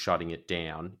manually shutting it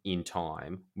down in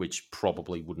time, which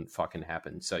probably wouldn't fucking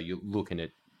happen. So you're looking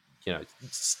at,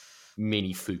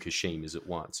 many Fukushimas at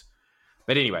once.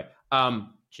 But anyway,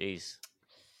 jeez,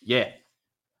 yeah,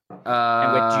 and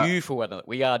we're due for one.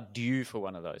 We are due for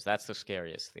one of those. That's the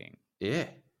scariest thing. Yeah,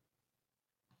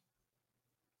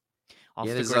 Off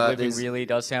the grid living really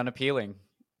does sound appealing,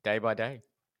 day by day.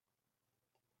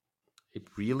 It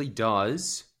really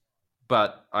does,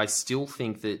 but I still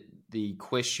think that the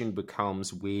question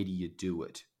becomes, where do you do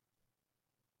it?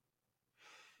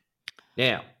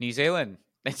 Now, New Zealand.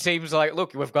 It seems like,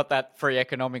 look, we've got that free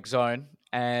economic zone,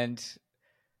 and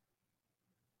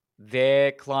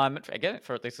their climate, again,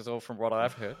 this is all from what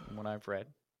I've heard and what I've read,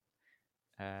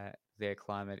 their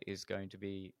climate is going to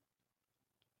be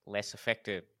less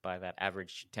affected by that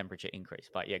average temperature increase.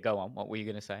 But yeah, go on. What were you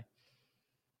going to say?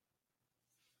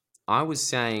 I was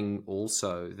saying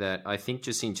also that I think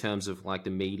just in terms of like the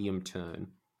medium term,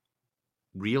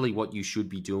 really what you should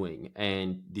be doing,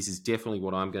 and this is definitely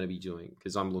what I'm going to be doing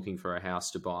because I'm looking for a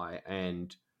house to buy,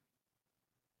 and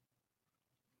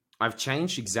I've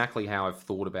changed exactly how I've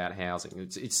thought about housing.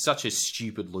 It's such a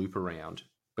stupid loop around,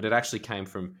 but it actually came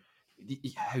from...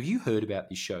 Have you heard about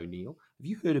this show, Neil? Have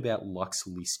you heard about Lux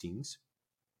Listings?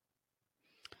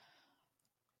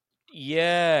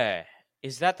 Yeah.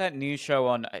 Is that new show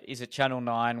on... Is it Channel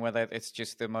 9 where it's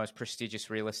just the most prestigious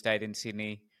real estate in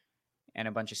Sydney and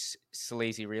a bunch of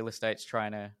sleazy real estates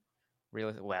trying to...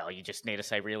 Well, you just need to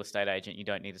say real estate agent. You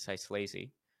don't need to say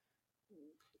sleazy.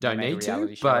 Don't need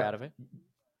to, show out of it.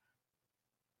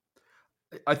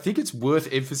 I think it's worth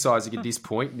emphasising at this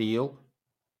point, Neil.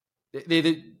 They're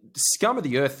the scum of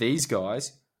the earth, these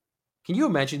guys. Can you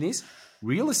imagine this?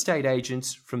 Real estate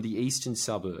agents from the eastern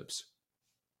suburbs.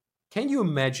 Can you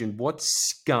imagine what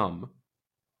scum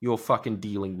you're fucking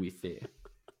dealing with there?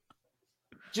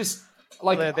 Just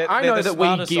like, I know that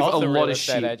we give a lot of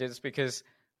shit. Agents, because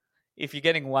if you're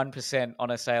getting 1%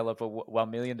 on a sale of a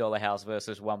 $1 million house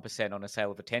versus 1% on a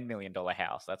sale of a $10 million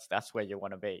house, that's where you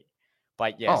want to be.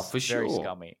 But yes, for very sure.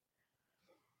 Scummy.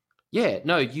 Yeah,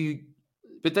 no,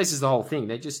 but this is the whole thing.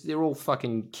 They're all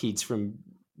fucking kids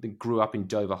that grew up in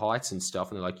Dover Heights and stuff,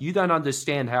 and they're like, you don't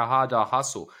understand how hard I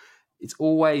hustle. It's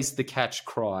always the catch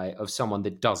cry of someone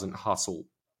that doesn't hustle,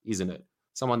 isn't it?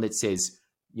 Someone that says,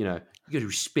 you got to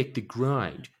respect the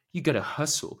grind. You got to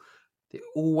hustle. They're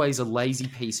always a lazy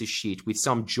piece of shit with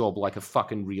some job like a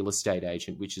fucking real estate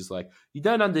agent, which is like, you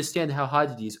don't understand how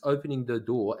hard it is opening the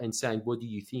door and saying, what do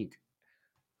you think?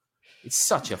 It's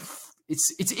such a...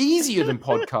 It's easier than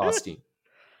podcasting.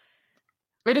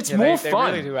 And it's more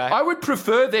fun. Really I would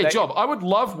prefer their job. I would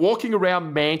love walking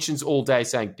around mansions all day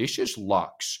saying, this is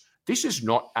Lux. This is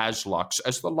not as Lux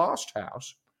as the last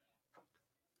house.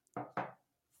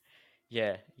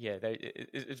 Yeah.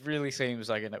 It really seems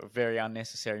like a very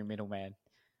unnecessary middleman.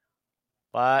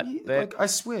 But I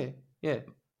swear, yeah.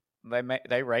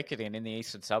 They rake it in the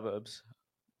eastern suburbs,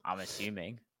 I'm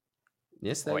assuming.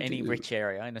 Yes, they or do. Any rich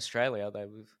area in Australia,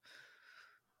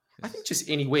 I think just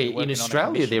anywhere in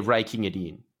Australia they're raking it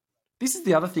in. This is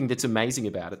the other thing that's amazing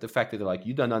about it, the fact that they're like,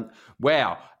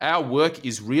 wow, our work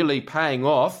is really paying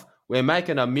off. We're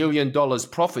making $1 million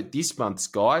profit this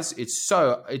month, guys. It's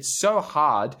so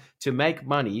hard to make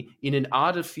money in an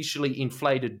artificially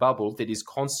inflated bubble that is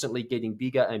constantly getting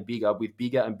bigger and bigger with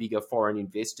bigger and bigger foreign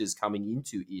investors coming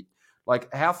into it.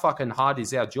 Like, how fucking hard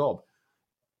is our job?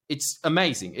 It's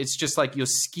amazing. It's just like you're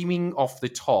skimming off the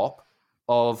top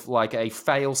of like a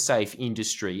fail-safe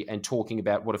industry and talking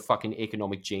about what a fucking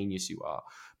economic genius you are.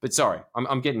 But sorry,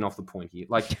 I'm getting off the point here.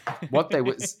 Like what they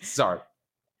were, sorry,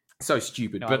 so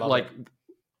stupid. No, but like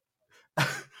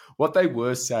what they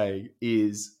were saying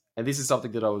is, and this is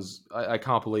something that I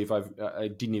can't believe I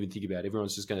didn't even think about.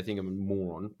 Everyone's just going to think I'm a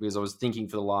moron because I was thinking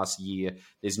for the last year,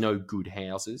 there's no good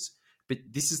houses. But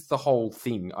this is the whole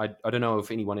thing. I don't know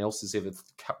if anyone else has ever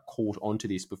caught onto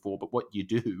this before, but what you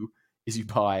do is you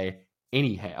buy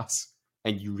any house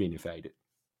and you renovate it.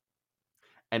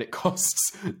 And it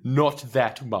costs not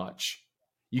that much.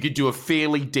 You could do a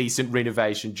fairly decent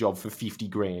renovation job for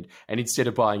 $50,000. And instead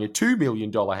of buying a $2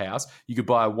 million house, you could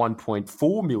buy a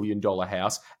 $1.4 million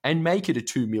house and make it a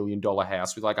 $2 million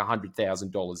house with like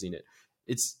 $100,000 in it.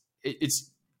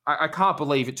 I can't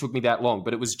believe it took me that long,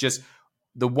 but it was just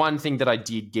the one thing that I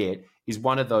did get is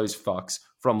one of those fucks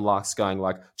from Lux going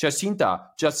like, Jacinta,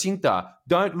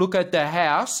 don't look at the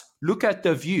house, look at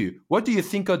the view. What do you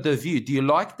think of the view? Do you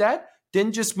like that?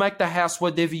 Then just make the house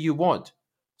whatever you want.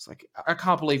 It's like, I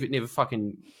can't believe it never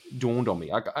fucking dawned on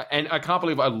me. And I can't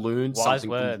believe I learned something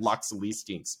from Lux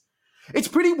listings. It's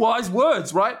pretty wise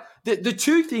words, right? The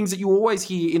two things that you always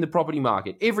hear in the property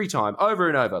market every time, over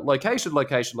and over, location,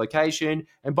 location, location,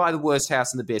 and buy the worst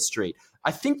house in the best street.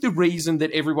 I think the reason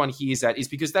that everyone hears that is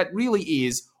because that really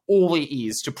is all there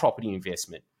is to property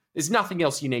investment. There's nothing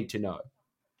else you need to know.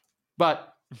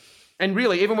 And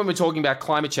really, even when we're talking about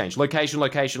climate change, location,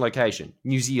 location, location,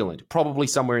 New Zealand, probably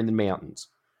somewhere in the mountains.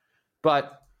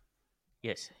 But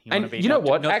yes, you want to be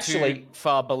not too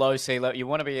far below sea level. You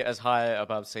want to be as high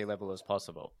above sea level as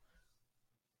possible.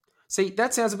 See,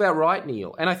 that sounds about right,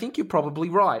 Neil. And I think you're probably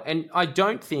right. And I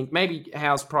don't think maybe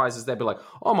house prices, they'd be like,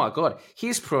 oh my God,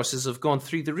 his prices have gone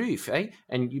through the roof, eh?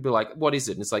 And you'd be like, what is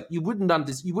it? And it's like, you wouldn't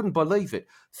believe it.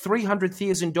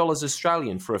 $300,000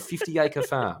 Australian for a 50-acre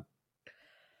farm.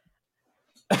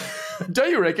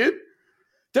 Don't you reckon?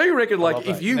 Don't you reckon, like,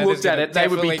 if you looked at it, they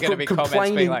would be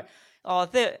complaining. Being like, oh,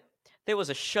 there was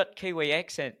a shut Kiwi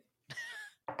accent.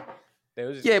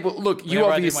 Yeah, but look, you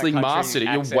obviously mastered it.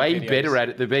 You're way better at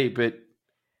it than me, but...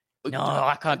 No,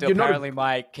 I can't do it. Apparently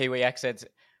my Kiwi accent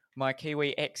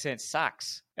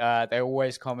sucks. They're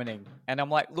always commenting. And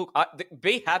I'm like, look,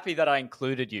 be happy that I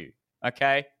included you,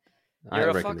 okay? You're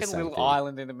a fucking little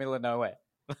island in the middle of nowhere.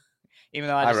 Even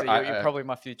though you're probably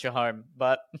my future home,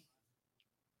 but...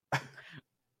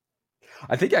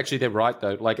 I think actually they're right,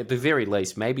 though. Like, at the very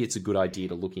least, maybe it's a good idea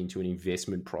to look into an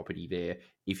investment property there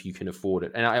if you can afford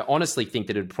it. And I honestly think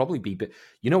that it'd probably be...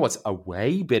 You know what's a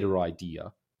way better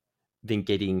idea than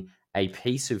getting a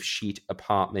piece of shit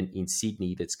apartment in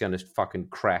Sydney that's going to fucking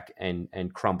crack and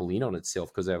crumble in on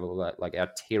itself because of like our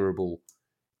terrible,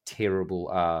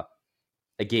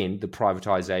 again, the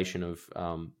privatization of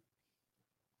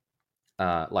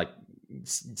like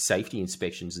safety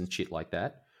inspections and shit like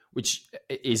that, which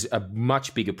is a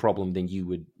much bigger problem than you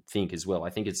would think as well. I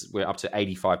think we're up to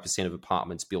 85% of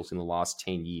apartments built in the last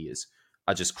 10 years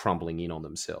are just crumbling in on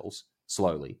themselves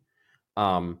slowly.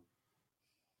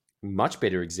 Much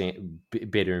better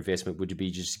investment would be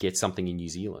just get something in New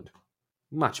Zealand.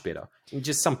 Much better.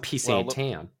 Just some pissant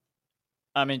town.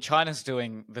 I mean, China's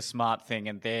doing the smart thing,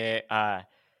 and they're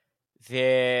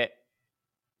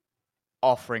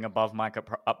offering above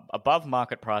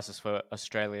market prices for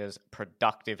Australia's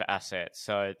productive assets.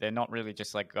 So they're not really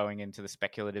just like going into the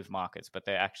speculative markets, but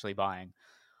they're actually buying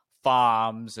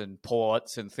farms and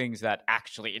ports and things that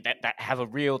actually that have a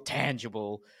real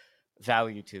tangible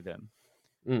value to them.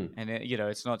 And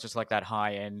it's not just like that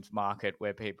high-end market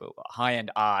where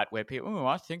high-end art where people,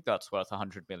 I think that's worth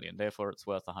 100 million, therefore it's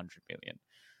worth 100 million.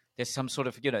 There's some sort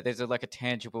of,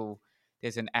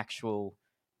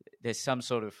 there's some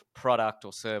sort of product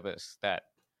or service that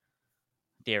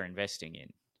they're investing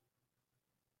in.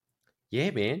 Yeah,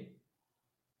 man.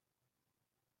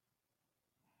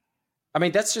 I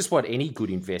mean, that's just what any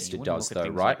good investor does, though,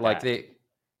 right? Like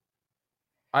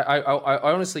I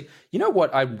honestly, you know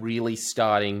what I'm really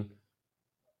starting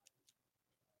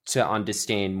to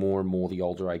understand more and more the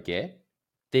older I get?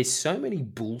 There's so many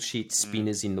bullshit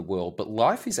spinners in the world, but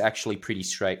life is actually pretty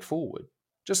straightforward.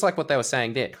 Just like what they were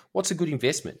saying there. What's a good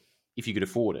investment if you could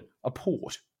afford it? A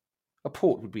port. A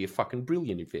port would be a fucking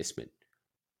brilliant investment.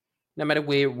 No matter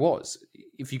where it was.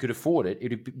 If you could afford it, it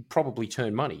would probably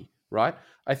turn money, right?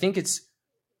 I think it's,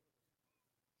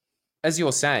 as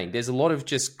you're saying, there's a lot of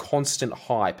just constant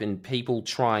hype and people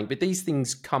trying, but these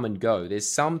things come and go.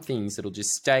 There's some things that'll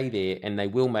just stay there and they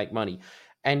will make money.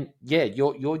 And yeah,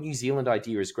 your New Zealand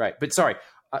idea is great. But sorry,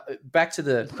 back to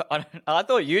the... I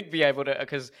thought you'd be able to,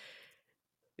 because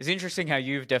it's interesting how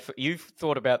you've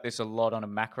thought about this a lot on a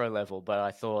macro level, but I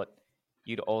thought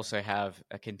you'd also have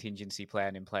a contingency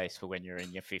plan in place for when you're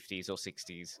in your 50s or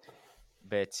 60s.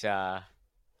 But...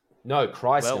 No,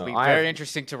 Christ, well, no. It'll be very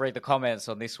interesting to read the comments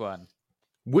on this one.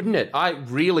 Wouldn't it? I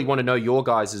really want to know your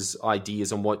guys'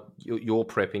 ideas on what you're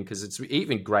prepping, because it's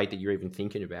even great that you're even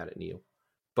thinking about it, Neil.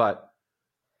 But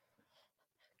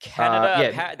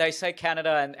Canada, they say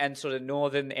Canada and sort of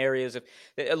northern areas of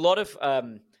a lot of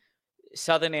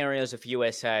southern areas of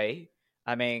USA.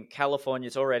 I mean,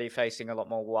 California's already facing a lot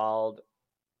more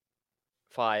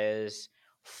wildfires.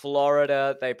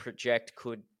 Florida, they project,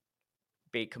 could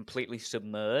be completely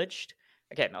submerged.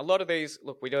 Again, a lot of these,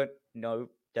 look, we don't know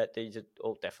that these are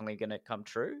all definitely going to come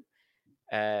true.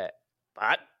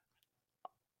 But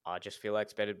I just feel like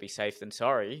it's better to be safe than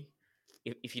sorry.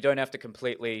 If you don't have to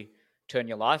completely turn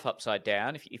your life upside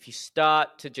down, if you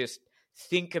start to just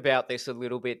think about this a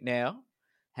little bit now,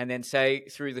 and then say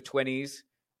through the 20s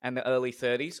and the early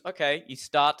 30s, okay, you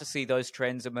start to see those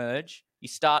trends emerge. You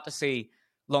start to see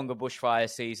longer bushfire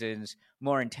seasons,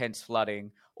 more intense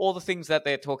flooding, all the things that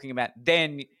they're talking about.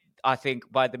 Then I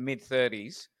think by the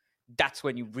mid-30s, that's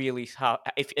when you really start,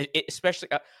 especially,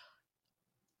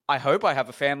 I hope I have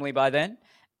a family by then.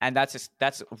 And that's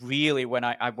really when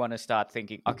I want to start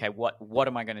thinking, okay, what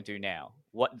am I going to do now?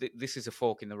 This is a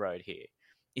fork in the road here.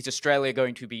 Is Australia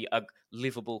going to be a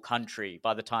livable country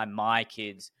by the time my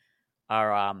kids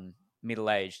are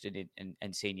middle-aged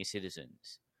and senior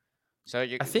citizens? So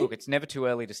look, it's never too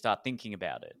early to start thinking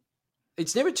about it.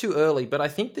 It's never too early, but I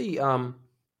think the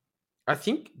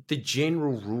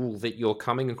general rule that you're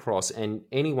coming across, and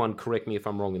anyone correct me if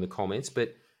I'm wrong in the comments,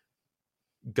 but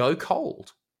go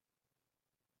cold.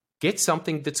 Get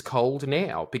something that's cold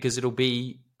now, because it'll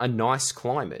be a nice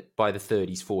climate by the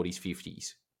 30s, 40s,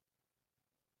 50s.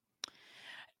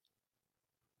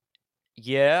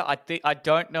 Yeah, I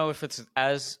don't know if it's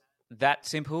as that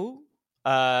simple,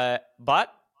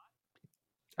 but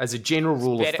as a general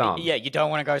rule of thumb, yeah, you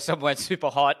don't want to go somewhere super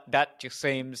hot. That just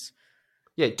seems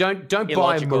don't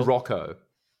illogical. Buy Morocco.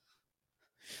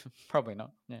 Probably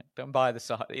not. Yeah, don't buy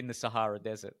in the Sahara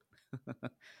Desert.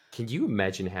 Can you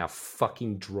imagine how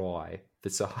fucking dry the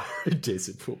Sahara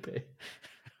Desert will be?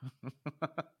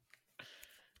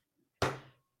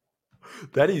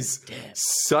 That is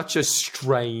such a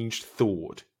strange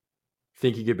thought,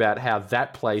 thinking about how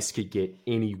that place could get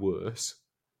any worse.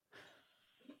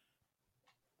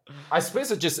 I suppose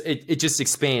it just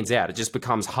expands out. It just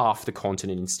becomes half the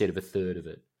continent instead of a third of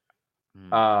it.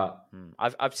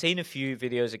 I've seen a few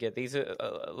videos again. These are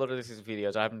a lot of this is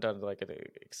videos. I haven't done like an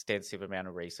extensive amount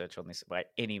of research on this by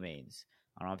any means.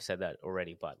 I know I've said that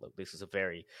already, but look, this is a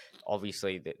very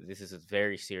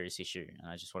serious issue, and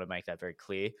I just want to make that very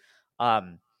clear.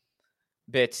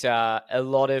 But a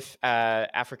lot of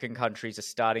African countries are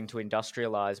starting to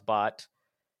industrialize, but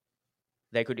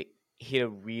they could hit a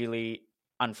really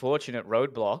unfortunate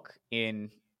roadblock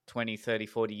in 20, 30,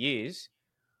 40 years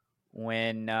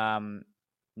when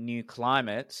new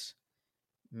climates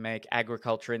make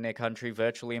agriculture in their country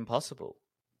virtually impossible.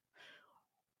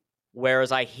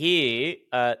 Whereas I hear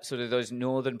sort of those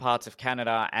northern parts of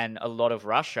Canada and a lot of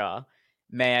Russia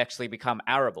may actually become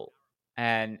arable,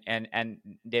 and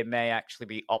there may actually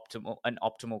be an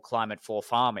optimal climate for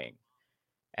farming,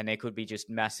 and there could be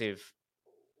just massive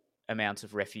amounts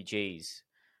of refugees,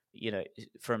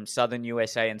 from southern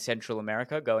USA and Central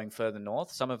America going further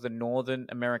north. Some of the northern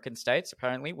American states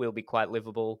apparently will be quite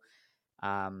livable.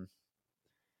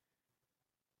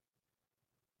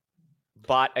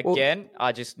 But again,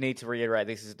 I just need to reiterate,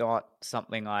 this is not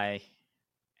something I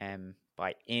am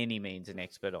by any means an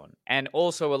expert on. And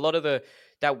also a lot of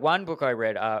that one book I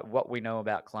read, What We Know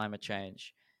About Climate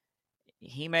Change,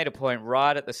 he made a point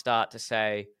right at the start to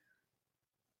say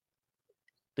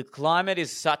the climate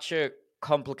is such a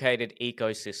complicated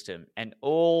ecosystem, and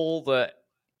all the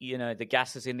the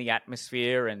gases in the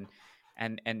atmosphere and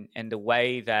the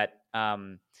way that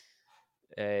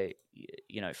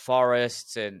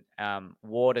forests and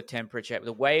water temperature,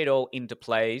 the way it all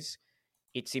interplays,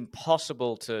 it's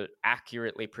impossible to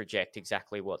accurately project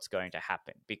exactly what's going to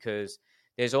happen because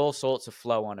there's all sorts of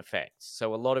flow-on effects.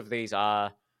 So a lot of these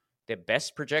are their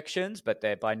best projections, but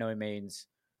they're by no means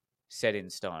set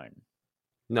in stone.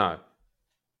 No.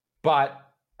 But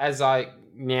as I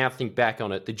now think back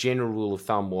on it, the general rule of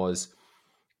thumb was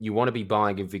you want to be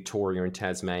buying in Victoria and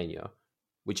Tasmania,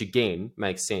 which again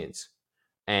makes sense.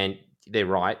 And they're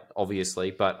right,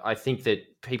 obviously, but I think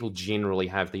that people generally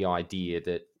have the idea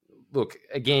that, look,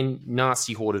 again,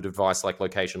 nasty hoarded advice like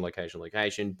location,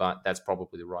 but that's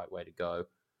probably the right way to go.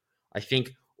 I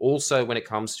think also when it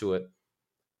comes to it,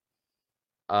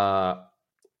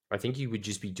 I think you would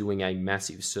just be doing a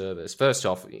massive service. First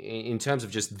off, in terms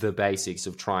of just the basics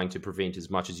of trying to prevent as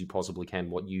much as you possibly can,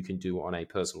 what you can do on a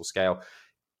personal scale,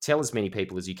 tell as many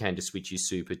people as you can to switch your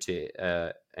super to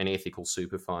an ethical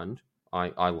super fund.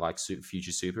 I like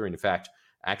Future Super. In fact,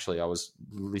 actually, I was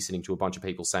listening to a bunch of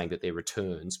people saying that their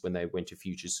returns when they went to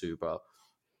Future Super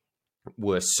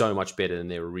were so much better than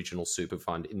their original super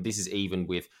fund. And this is even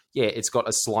with, it's got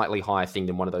a slightly higher thing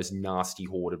than one of those nasty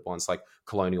hoarded ones like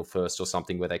Colonial First or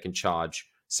something where they can charge,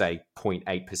 say,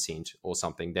 0.8% or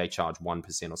something. They charge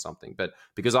 1% or something. But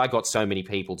because I got so many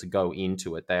people to go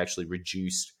into it, they actually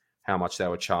reduced how much they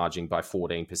were charging by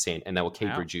 14%, and they will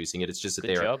keep reducing it. It's just that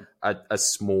they're a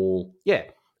small,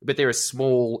 but they're a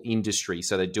small industry,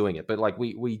 so they're doing it. But like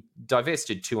we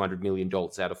divested $200 million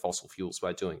out of fossil fuels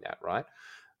by doing that, right?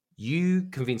 you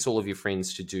convince all of your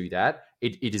friends to do that.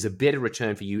 It is a better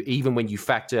return for you, even when you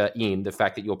factor in the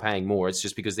fact that you're paying more. It's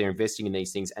just because they're investing in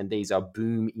these things, and these are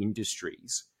boom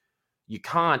industries. You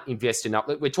can't invest enough.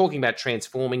 We're talking about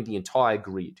transforming the entire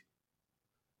grid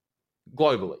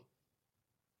globally.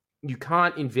 You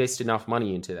can't invest enough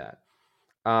money into that.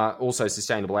 Also,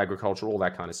 sustainable agriculture, all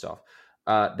that kind of stuff.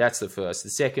 That's the first.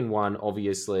 The second one,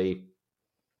 obviously,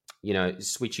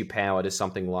 switch your power to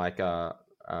something like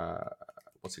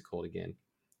what's it called again?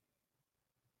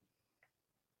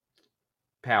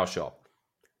 PowerShop.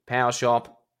 PowerShop,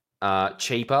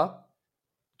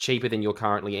 cheaper than your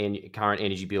current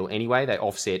energy bill anyway. They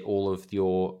offset all of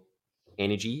your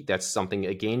energy. That's something,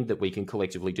 again, that we can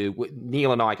collectively do.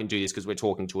 Neil and I can do this because we're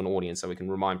talking to an audience, so we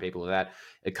can remind people of that.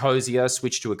 Ecosia,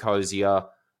 switch to Ecosia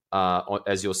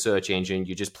as your search engine.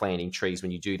 You're just planting trees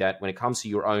when you do that. When it comes to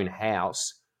your own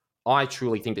house, I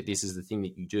truly think that this is the thing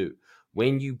that you do.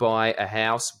 When you buy a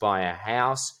house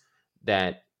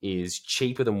that is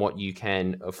cheaper than what you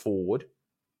can afford,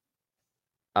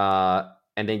 and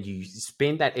then you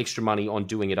spend that extra money on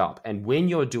doing it up. And when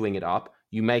you're doing it up,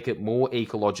 you make it more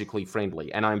ecologically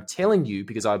friendly. And I'm telling you,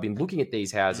 because I've been looking at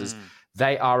these houses,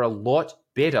 they are a lot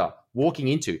better walking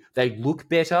into. They look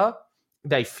better.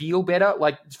 They feel better.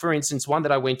 Like, for instance, one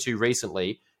that I went to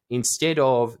recently, instead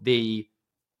of the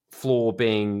floor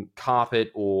being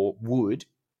carpet or wood,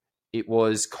 it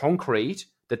was concrete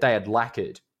that they had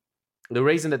lacquered. The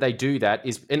reason that they do that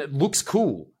is, and it looks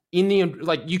cool.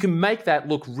 You can make that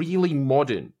look really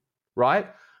modern, right?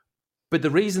 But the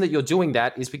reason that you're doing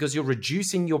that is because you're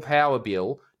reducing your power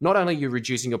bill. Not only are you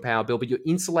reducing your power bill, but you're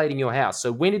insulating your house.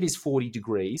 So when it is 40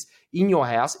 degrees in your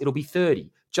house, it'll be 30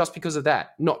 just because of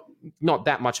that. Not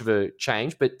that much of a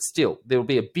change, but still, there'll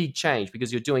be a big change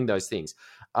because you're doing those things.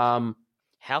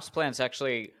 Houseplants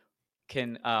actually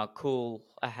can cool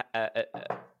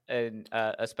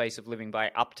a space of living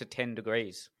by up to 10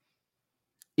 degrees.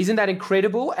 Isn't that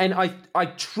incredible? And I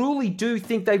truly do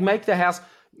think they make the house...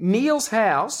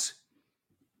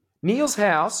 Neil's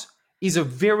house is a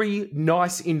very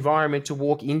nice environment to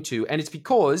walk into, and it's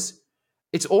because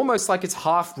it's almost like it's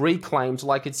half reclaimed,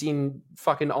 like it's in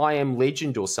fucking I Am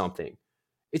Legend or something.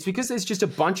 It's because there's just a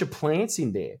bunch of plants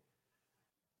in there.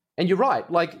 And you're right,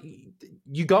 like,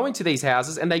 you go into these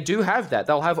houses and they do have that.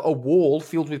 They'll have a wall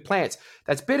filled with plants.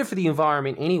 That's better for the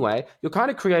environment anyway. You're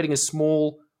kind of creating a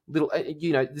small little,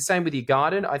 the same with your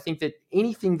garden. I think that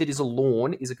anything that is a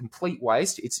lawn is a complete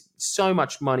waste. It's so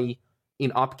much money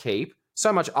in upkeep,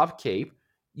 so much upkeep.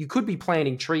 You could be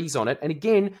planting trees on it. And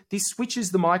again, this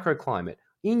switches the microclimate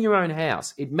in your own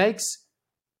house. It makes,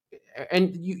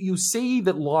 and you see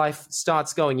that life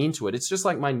starts going into it. It's just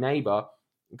like my neighbor,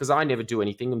 because I never do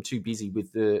anything. I'm too busy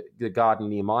with the garden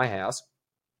near my house.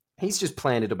 He's just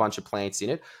planted a bunch of plants in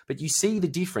it. But you see the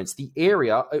difference. The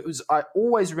area, I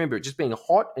always remember it just being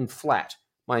hot and flat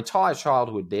my entire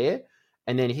childhood there.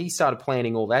 And then he started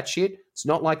planting all that shit. It's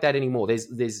not like that anymore.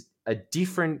 There's a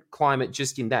different climate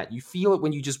just in that. You feel it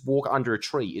when you just walk under a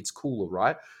tree. It's cooler,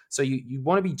 right? So you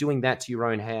want to be doing that to your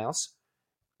own house.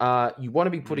 You want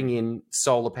to be putting in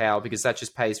solar power because that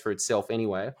just pays for itself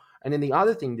anyway. And then the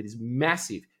other thing that is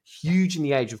massive, huge in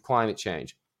the age of climate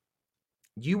change,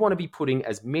 you want to be putting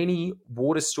as many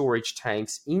water storage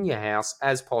tanks in your house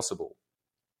as possible.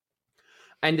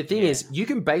 And the thing is, you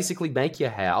can basically make your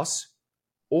house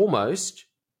almost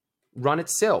run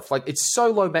itself. Like, it's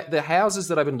so low. The houses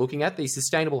that I've been looking at, these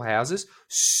sustainable houses,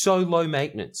 so low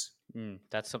maintenance.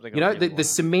 That's something. The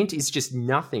cement is just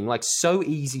nothing. Like, so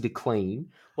easy to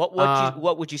clean.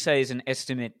 What would you say is an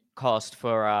estimate cost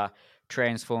for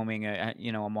transforming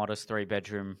a modest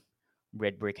 3-bedroom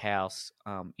red brick house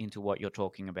into what you're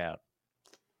talking about?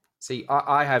 See,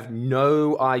 I have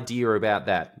no idea about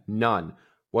that. None.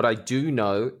 What I do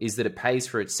know is that it pays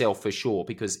for itself for sure,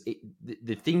 because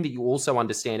the thing that you also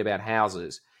understand about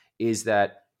houses is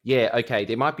that,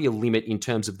 there might be a limit in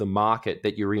terms of the market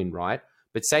that you're in, right?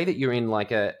 But say that you're in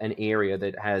like an area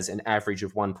that has an average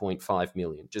of 1.5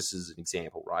 million, just as an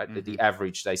example, right? Mm-hmm. The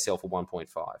average they sell for 1.5.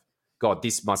 God,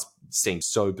 this must seem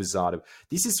so bizarre.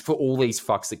 This is for all these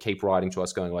fucks that keep writing to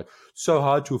us going like, so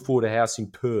hard to afford a house in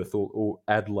Perth or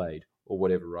Adelaide or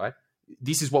whatever, right?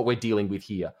 This is what we're dealing with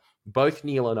here. Both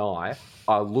Neil and I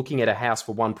are looking at a house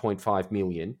for 1.5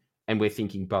 million and we're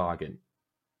thinking bargain.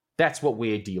 That's what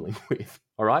we're dealing with,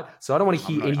 all right? So I don't want to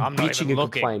hear any bitching and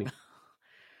complaining.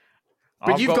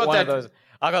 But you've got that.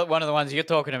 I got one of the ones you're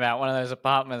talking about, one of those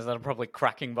apartments that are probably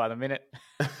cracking by the minute.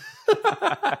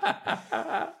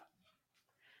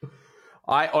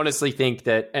 I honestly think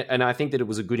that, and I think that it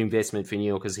was a good investment for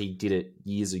Neil because he did it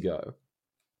years ago.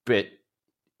 But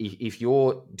if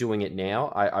you're doing it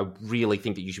now, I really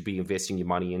think that you should be investing your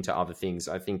money into other things.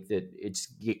 I think that it's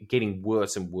getting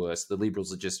worse and worse. The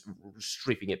Liberals are just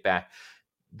stripping it back.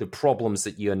 The problems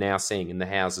that you're now seeing in the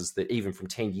houses that even from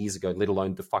 10 years ago, let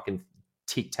alone the fucking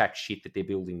tic-tac shit that they're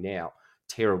building now,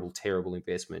 terrible, terrible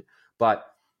investment. But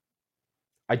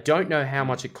I don't know how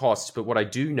much it costs, but what I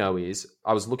do know is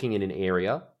I was looking in an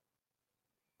area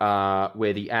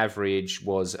where the average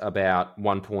was about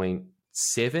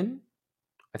 1.7,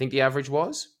 I think the average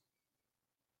was.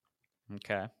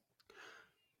 Okay.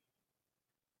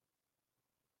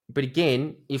 But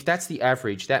again, if that's the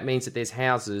average, that means that there's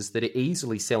houses that are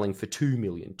easily selling for 2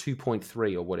 million,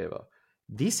 2.3 or whatever.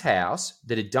 This house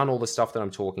that had done all the stuff that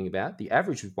I'm talking about, the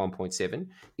average was 1.7,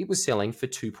 it was selling for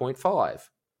 2.5.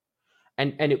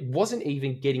 And it wasn't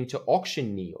even getting to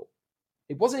auction, Neil.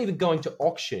 It wasn't even going to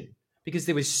auction because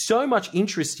there was so much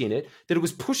interest in it that it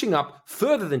was pushing up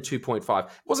further than 2.5.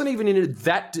 It wasn't even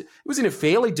it was in a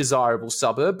fairly desirable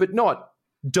suburb, but not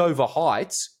Dover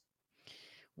Heights.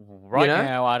 Right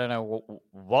now, I don't know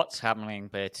what's happening,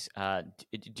 but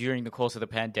during the course of the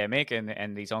pandemic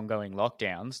and these ongoing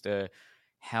lockdowns, the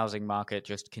housing market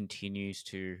just continues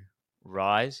to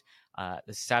rise.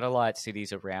 The satellite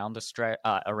cities around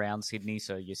around Sydney,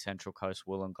 so your Central Coast,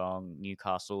 Wollongong,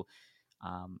 Newcastle,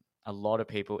 a lot of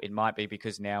people, it might be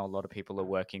because now a lot of people are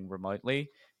working remotely.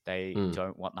 They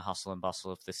don't want the hustle and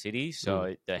bustle of the city.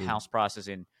 So the house prices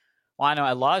well, I know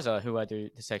Eliza, who I do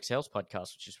the Sex Sales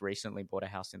podcast, which just recently bought a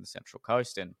house in the Central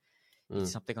Coast, and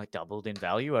it's something like doubled in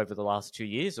value over the last 2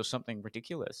 years or something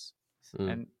ridiculous.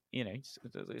 And,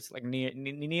 it's like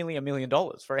nearly $1 million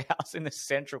for a house in the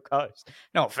Central Coast.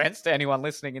 No offense to anyone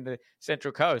listening in the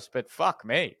Central Coast, but fuck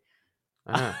me.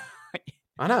 I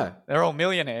know. They're all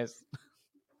millionaires.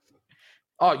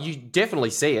 Oh, you definitely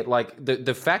see it. Like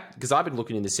the fact, because I've been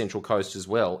looking in the Central Coast as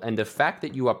well, and the fact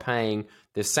that you are paying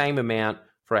the same amount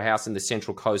for a house in the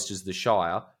Central Coast as the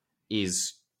Shire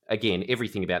is, again,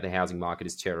 everything about the housing market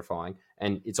is terrifying.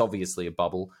 And it's obviously a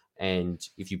bubble. And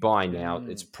if you buy now,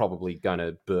 it's probably going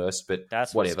to burst. But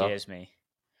that's whatever. What scares me.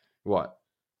 What?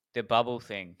 The bubble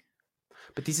thing.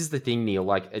 But this is the thing, Neil.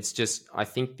 Like, it's just, I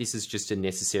think this is just a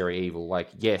necessary evil. Like,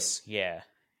 yes. Yeah.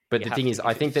 But the thing is,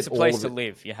 I think that it's a place to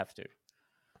live. You have to.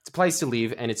 It's a place to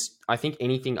live. And I think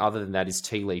anything other than that is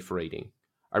tea leaf reading.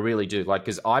 I really do. Like,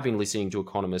 because I've been listening to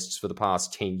economists for the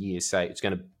past 10 years say it's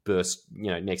going to burst,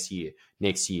 next year.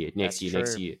 That's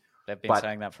true. They've been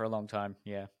saying that for a long time.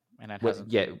 Yeah. And it hasn't.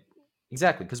 Yeah,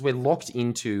 exactly. Because we're locked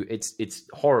into, it's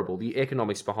horrible. The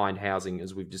economics behind housing,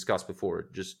 as we've discussed before, are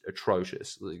just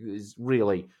atrocious. It's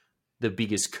really the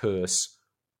biggest curse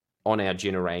on our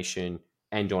generation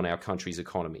and on our country's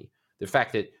economy. The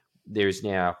fact that there is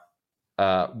now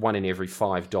 $1 in every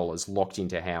 $5 locked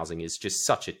into housing is just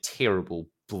such a terrible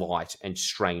blight and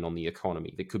strain on the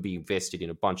economy that could be invested in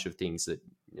a bunch of things that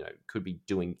could be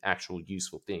doing actual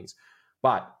useful things.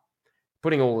 But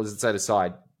putting all of that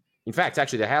aside, in fact,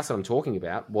 actually, the house that I'm talking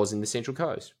about was in the Central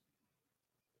Coast.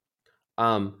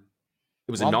 It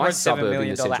was a nice suburb in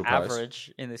the Central Coast.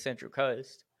 Average in the Central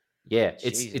Coast. Yeah,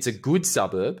 it's a good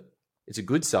suburb. It's a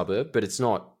good suburb, but it's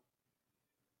not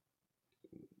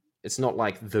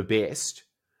like the best.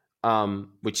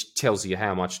 Which tells you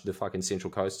how much the fucking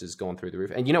Central Coast has gone through the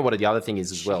roof. And you know what the other thing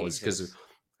is as well is because of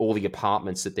all the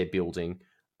apartments that they're building,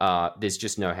 there's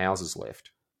just no houses left.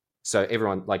 So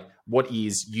everyone, like, what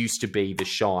used to be the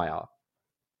Shire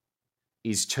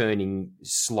is turning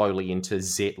slowly into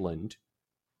Zetland,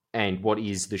 and what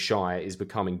is the Shire is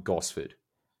becoming Gosford.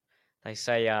 They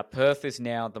say Perth is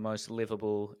now the most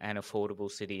livable and affordable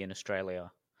city in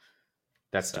Australia.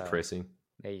 That's depressing.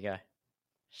 There you go.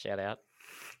 Shout out.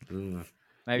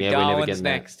 Maybe Darwin's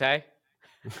next, hey?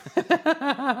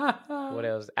 What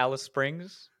else? Alice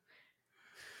Springs?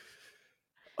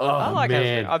 Oh, I like man.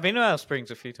 Alice Springs. I've been to Alice Springs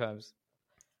a few times.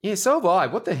 Yeah, so have I.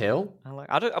 What the hell?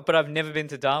 But I've never been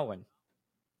to Darwin.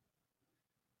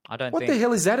 What the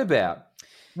hell is that about?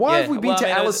 Why have we been to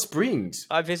Alice Springs?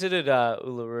 I visited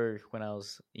Uluru when I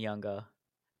was younger.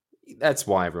 That's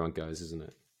why everyone goes, isn't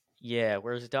it? Yeah,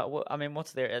 whereas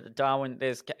what's there at Darwin?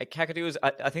 There's Kakadu.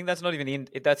 I think that's not even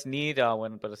that's near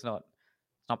Darwin, but it's not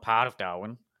part of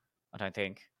Darwin. I don't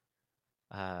think.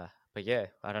 But yeah,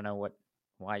 I don't know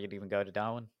why you'd even go to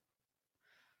Darwin.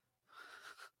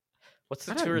 What's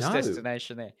the tourist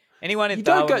destination there? Anyone in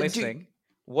Darwin listening?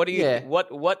 What do you?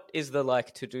 What is the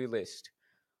to-do list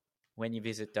when you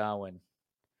visit Darwin?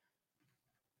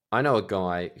 I know a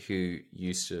guy who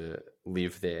used to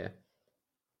live there.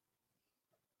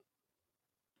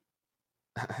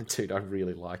 Dude, I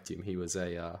really liked him. He was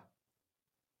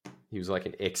like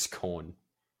an ex-con.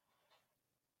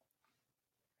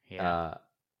 Yeah.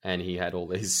 and he had all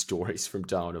these stories from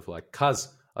Darwin of like, cuz,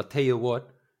 I'll tell you what,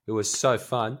 it was so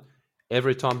fun.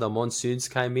 Every time the monsoons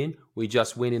came in, we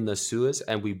just went in the sewers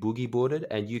and we boogie boarded,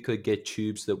 and you could get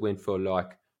tubes that went for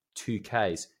like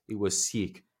 2Ks. It was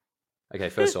sick. Okay,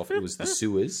 first off, it was the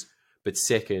sewers, but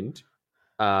second,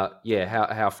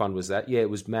 how fun was that? Yeah, it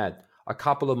was mad. A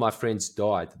couple of my friends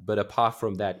died, but apart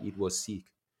from that, it was sick.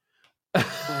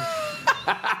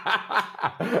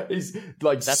 He's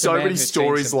like that's so many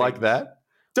stories like that.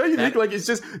 Don't you think? Like, it's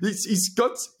just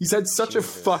he's had such a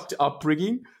fucked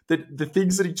upbringing that the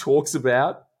things that he talks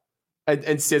about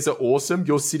and says are awesome.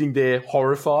 You're sitting there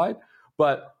horrified.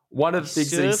 But one of the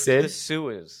things that he said, the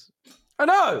sewers. I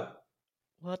know.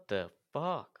 What the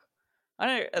fuck? I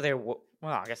know. Are there? Well,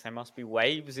 I guess there must be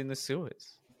waves in the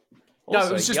sewers. Also, no,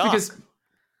 it was just because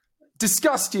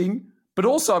disgusting. But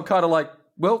also, I'm kind of like,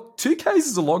 well, 2Ks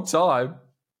is a long time.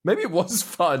 Maybe it was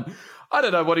fun. I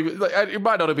don't know what it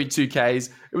might not have been 2Ks.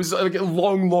 It was like a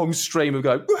long, long stream of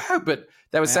going, but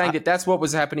they were saying that that's what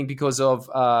was happening because of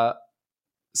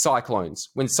cyclones,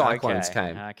 when cyclones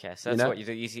came. Okay, so that's what you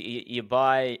do. You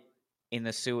buy in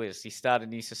the sewers. You start a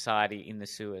new society in the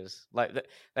sewers. Like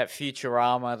that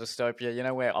Futurama dystopia, you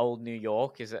know, where old New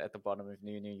York is at the bottom of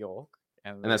New York.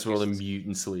 And that's where all the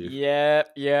mutants live.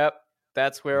 Yep.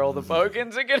 That's where all the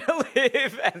Bogans are going to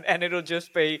live. And it'll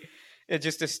just be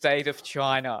just a state of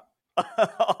China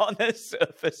on the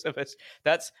surface of us.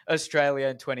 That's Australia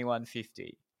in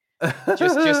 2150.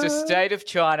 just a state of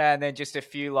China, and then just a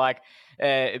few like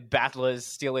battlers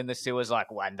still in the sewers.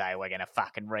 Like, one day we're gonna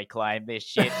fucking reclaim this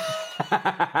shit.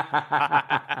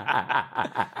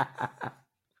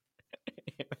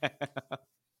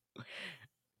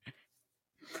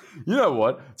 You know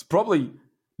what? It's probably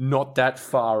not that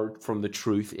far from the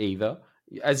truth either.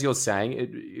 As you're saying,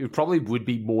 it probably would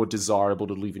be more desirable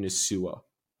to live in a sewer.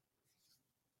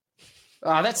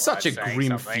 That's such a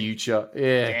grim future.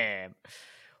 Yeah. Damn.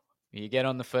 You get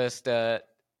on the first, and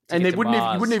they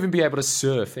wouldn't even be able to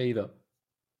surf either.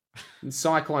 And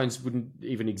cyclones wouldn't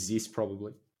even exist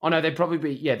probably. Oh no, they'd probably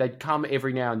be. Yeah, they'd come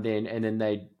every now and then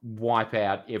they'd wipe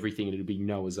out everything, and it'd be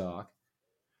Noah's Ark.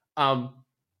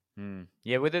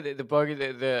 Yeah, with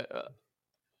the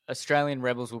Australian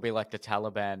rebels will be like the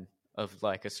Taliban of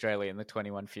like Australia in the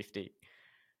 2150.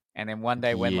 And then one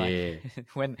day when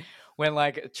when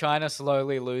like China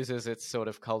slowly loses its sort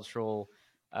of cultural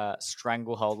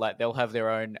stranglehold, like they'll have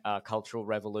their own cultural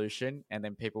revolution, and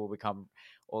then people will become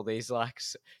all these like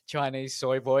Chinese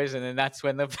soy boys, and then that's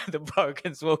when the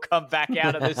Bogans will come back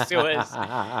out of the sewers.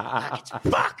 Like, it's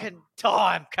fucking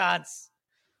time, cunts.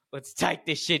 Let's take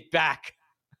this shit back.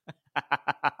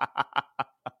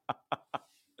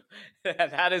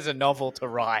 That is a novel to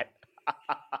write.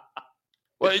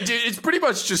 Well, it's pretty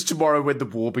much just tomorrow when the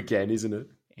war began, isn't it?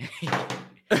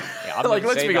 Yeah, like,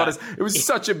 let's be honest, it was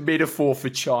such a metaphor for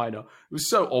China. It was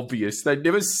so obvious. They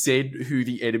never said who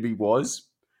the enemy was,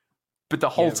 but the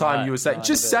whole time you were saying,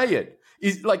 just say it.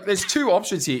 Like, there's two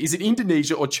options here. Is it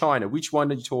Indonesia or China? Which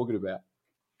one are you talking about?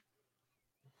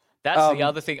 That's the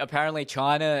other thing. Apparently,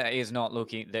 China is not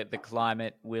looking that the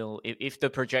climate will, if the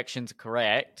projections are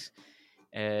correct,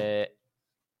 there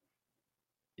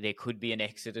could be an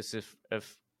exodus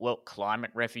of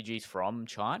climate refugees from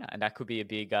China, and that could be a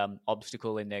big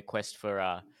obstacle in their quest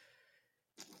for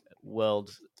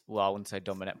world. Well, I wouldn't say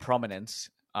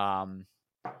prominence. But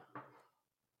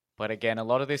again, a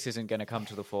lot of this isn't going to come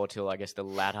to the fore till I guess the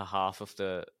latter half of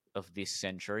this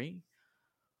century.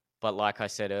 But like I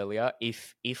said earlier,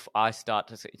 if I start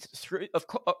to see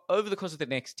over the course of the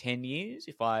next 10 years,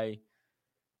 if I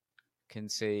can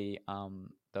see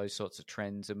those sorts of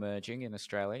trends emerging in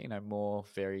Australia, more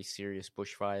very serious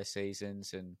bushfire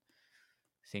seasons and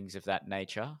things of that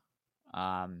nature,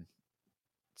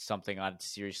 something I'd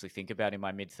seriously think about in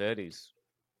my mid-30s,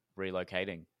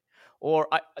 relocating. Or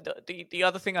the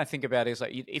other thing I think about is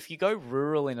like if you go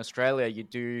rural in Australia, you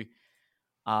do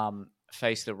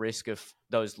face the risk of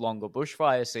those longer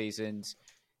bushfire seasons.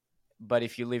 But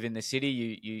if you live in the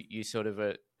city, you sort of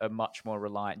are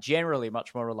generally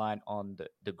much more reliant on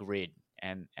the grid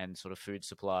and sort of food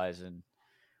supplies. And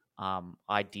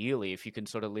ideally, if you can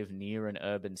sort of live near an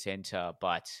urban center,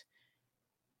 but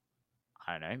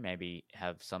I don't know, maybe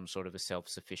have some sort of a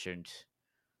self-sufficient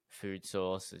food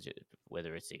source,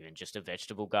 whether it's even just a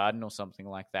vegetable garden or something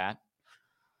like that,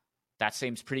 that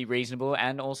seems pretty reasonable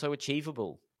and also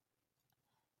achievable.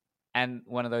 And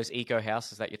one of those eco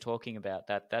houses that you're talking about,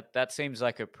 that seems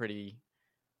like a pretty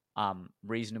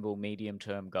reasonable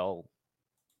medium-term goal.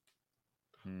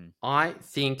 I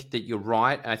think that you're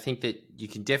right. I think that you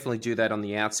can definitely do that on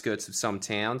the outskirts of some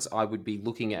towns. I would be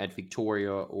looking at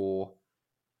Victoria or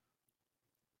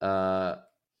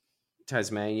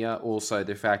Tasmania. Also,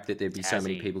 the fact that there'd be so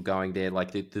many people going there,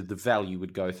 like the value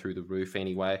would go through the roof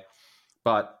anyway.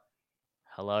 But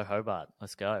hello, Hobart.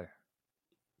 Let's go.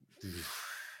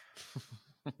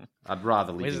 I'd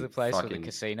rather live Where's in the place fucking... with the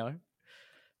casino?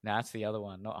 Nah, it's the other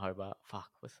one, not Hobart. Fuck,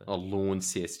 what's the... Oh,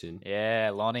 Launceston. Yeah,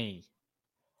 Lonnie.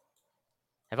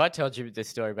 Have I told you this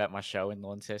story about my show in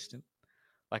Launceston?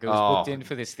 Like, it was booked in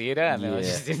for this theatre, and then I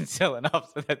just didn't sell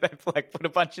enough, so that they like put a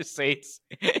bunch of seats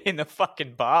in the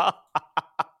fucking bar,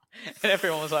 and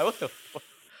everyone was like, "What the fuck?"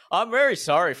 I'm very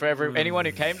sorry for anyone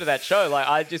who came to that show. Like,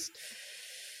 I just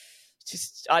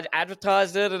I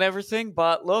advertised it and everything,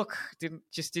 but look,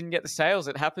 didn't get the sales.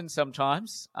 It happens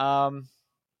sometimes.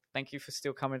 Thank you for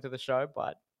still coming to the show,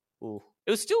 but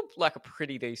it was still like a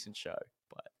pretty decent show.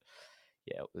 But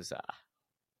yeah, it was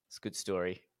it's a good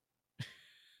story.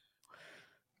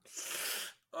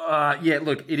 Yeah,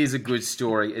 look, it is a good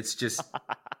story. It's just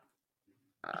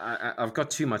I've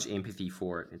got too much empathy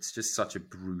for it. It's just such a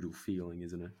brutal feeling,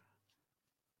 isn't it?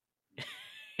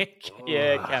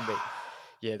 Yeah, it can be.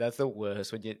 Yeah, that's the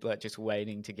worst when you're like just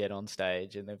waiting to get on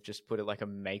stage and they've just put it like a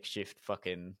makeshift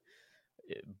fucking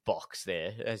box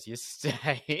there as you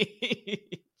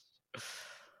stage.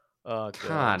 Oh, God.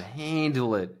 Can't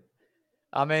handle it.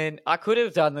 I mean, I could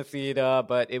have done the theater,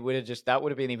 but that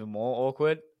would have been even more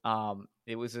awkward.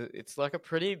 It's like a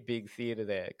pretty big theater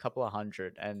there, a couple of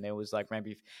hundred, and there was like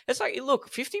it's like, look,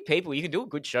 50 people, you can do a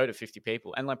good show to 50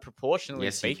 people, and like proportionally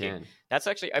speaking, that's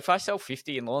actually, if I sell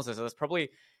 50 in Launceston, that's probably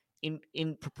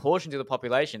in proportion to the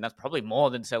population, that's probably more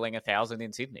than selling 1,000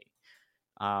 in Sydney.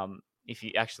 If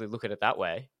you actually look at it that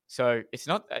way, so it's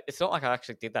not like I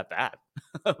actually did that bad,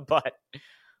 but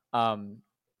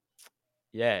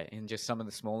yeah, in just some of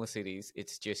the smaller cities,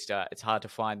 it's just it's hard to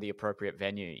find the appropriate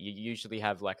venue. You usually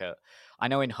have like I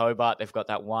know in Hobart they've got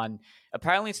that one.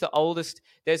 Apparently, it's the oldest.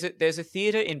 There's a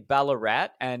theatre in Ballarat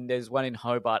and there's one in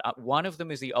Hobart. One of them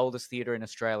is the oldest theatre in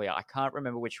Australia. I can't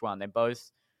remember which one. They're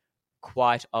both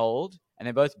quite old and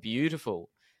they're both beautiful.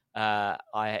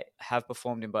 I have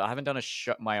performed in both. I haven't done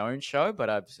my own show, but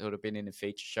I've sort of been in a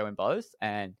feature show in both,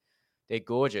 and they're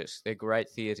gorgeous. They're great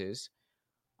theatres.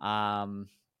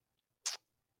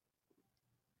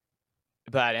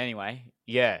 But anyway,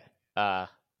 yeah, I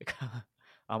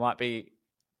might be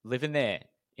living there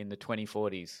in the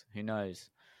 2040s. Who knows?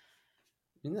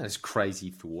 Isn't that a crazy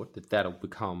thought that'll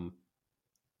become...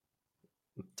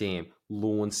 Damn,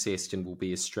 Launceston will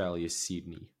be Australia's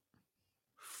Sydney.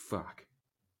 Fuck.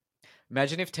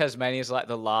 Imagine if Tasmania is like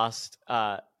the last...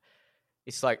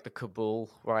 it's like the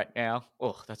Kabul right now.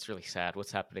 Oh, that's really sad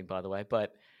what's happening, by the way.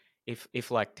 But...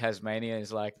 If like Tasmania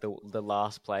is like the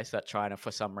last place that China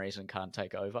for some reason can't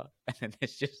take over, and then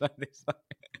there's just like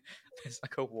there's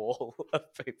like a wall of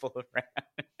people around,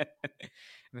 and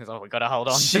there's we got to hold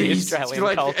on to the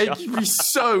Australian culture. It'd be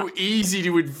so easy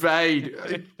to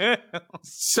invade.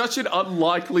 Such an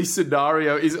unlikely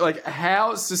scenario. Is like,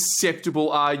 how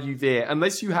susceptible are you there?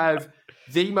 Unless you have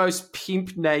the most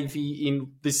pimp navy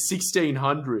in the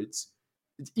 1600s,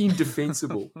 it's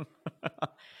indefensible.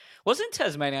 Wasn't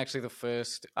Tasmania actually the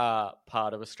first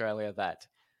part of Australia that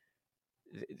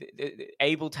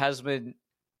Abel Tasman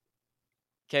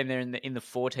came there in the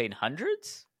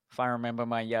 1400s? If I remember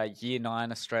my year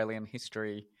 9 Australian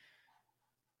history,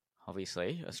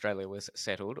 obviously Australia was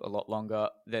settled a lot longer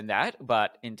than that.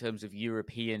 But in terms of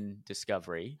European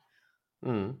discovery,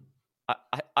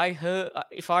 I heard,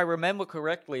 if I remember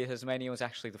correctly, Tasmania was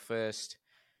actually the first.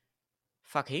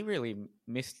 Fuck, he really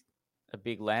missed a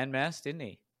big landmass, didn't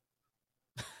he?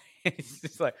 It's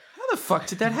just like, how the fuck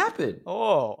did that happen?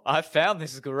 Oh, I found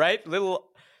this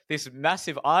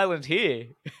massive island here,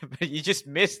 but you just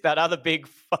missed that other big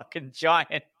fucking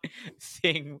giant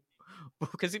thing.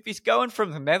 Because if he's going from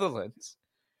the Netherlands,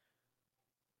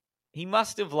 he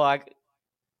must have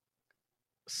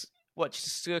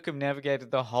just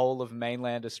circumnavigated the whole of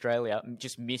mainland Australia and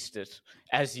just missed it,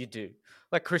 as you do.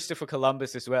 Like Christopher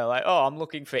Columbus as well. Like, oh, I'm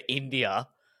looking for India.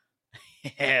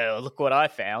 Yeah, look what I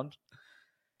found.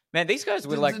 Man, these guys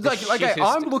were like okay,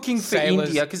 I'm looking for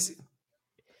India because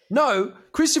no,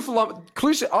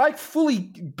 I fully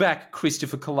back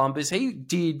Christopher Columbus. He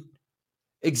did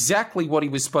exactly what he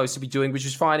was supposed to be doing, which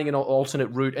was finding an alternate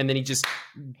route, and then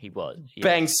he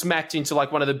bang smacked into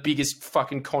like one of the biggest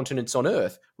fucking continents on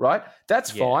Earth. Right? That's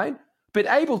fine. But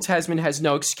Abel Tasman has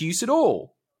no excuse at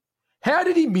all. How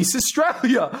did he miss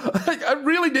Australia? I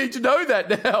really need to know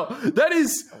that now. That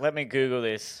is... Let me Google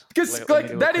this. Because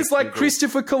that is like Google.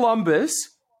 Christopher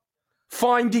Columbus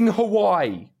finding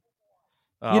Hawaii.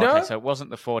 Oh, you know? Okay, so it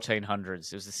wasn't the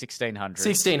 1400s. It was the 1600s.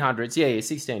 1600s, yeah,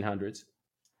 1600s.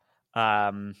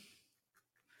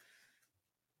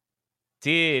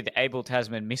 did Abel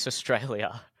Tasman miss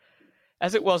Australia?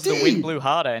 As it was, the wind blew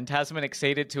harder and Tasman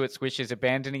acceded to its wishes,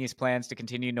 abandoning his plans to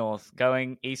continue north,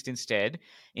 going east instead.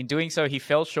 In doing so, he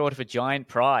fell short of a giant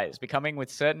prize, becoming,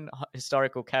 with certain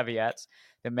historical caveats,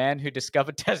 the man who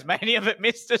discovered Tasmania but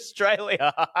missed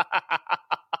Australia.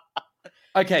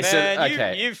 Okay,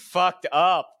 Man, you fucked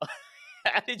up.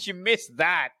 How did you miss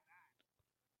that?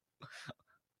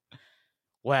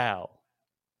 Wow.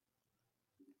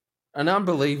 An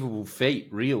unbelievable feat,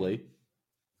 really.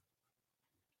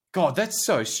 God, that's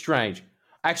so strange.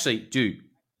 Actually, dude,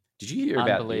 did you hear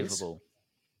about this?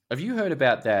 Have you heard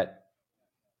about that?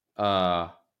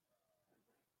 That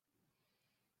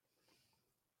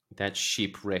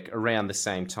shipwreck around the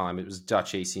same time. It was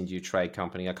Dutch East India Trade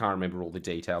Company. I can't remember all the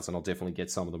details, and I'll definitely get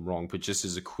some of them wrong. But just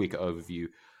as a quick overview,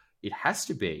 it has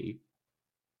to be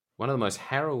one of the most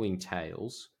harrowing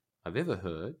tales I've ever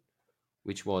heard,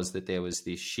 which was that there was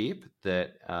this ship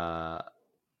that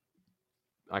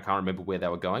I can't remember where they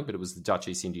were going, but it was the Dutch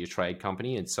East India Trade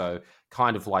Company. And so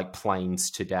kind of like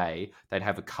planes today, they'd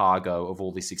have a cargo of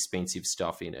all this expensive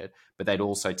stuff in it, but they'd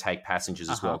also take passengers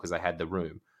as well because they had the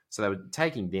room. So they were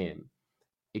taking them.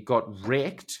 It got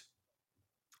wrecked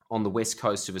on the west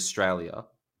coast of Australia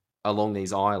along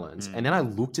these islands. And then I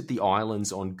looked at the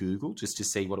islands on Google just to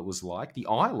see what it was like. The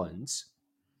islands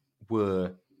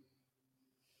were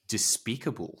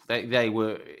despicable. They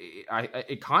were.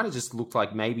 It kind of just looked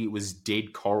like maybe it was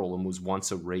dead coral and was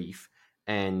once a reef,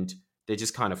 and they're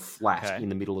just kind of flat in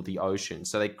the middle of the ocean.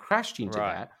 So they crashed into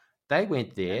that. They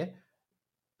went there.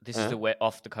 This is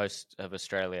off the coast of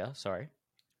Australia. Sorry,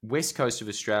 west coast of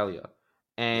Australia,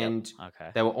 and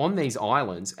they were on these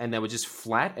islands, and they were just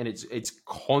flat, and it's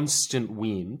constant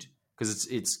wind. Because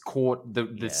it's caught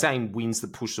the same winds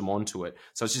that push them onto it.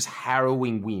 So it's just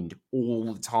harrowing wind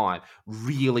all the time.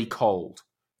 Really cold.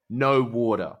 No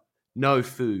water. No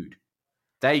food.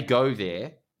 They go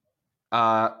there.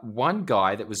 One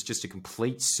guy that was just a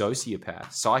complete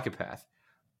psychopath,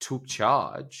 took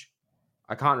charge.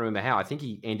 I can't remember how. I think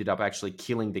he ended up actually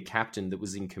killing the captain that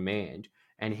was in command.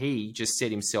 And he just set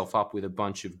himself up with a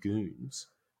bunch of goons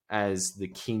as the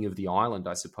king of the island,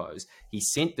 I suppose. He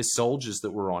sent the soldiers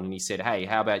that were on and he said, hey,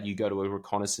 how about you go to a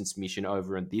reconnaissance mission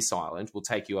over on this island? We'll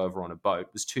take you over on a boat.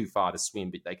 It was too far to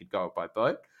swim, but they could go by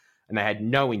boat. And they had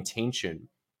no intention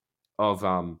of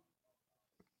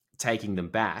taking them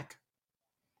back.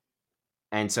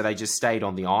 And so they just stayed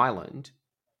on the island.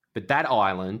 But that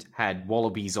island had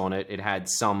wallabies on it. It had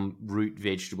some root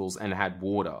vegetables and it had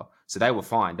water. So they were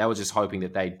fine. They were just hoping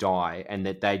that they'd die and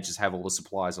that they'd just have all the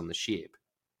supplies on the ship.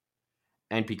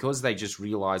 And because they just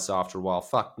realized after a while,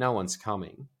 fuck, no one's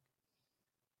coming,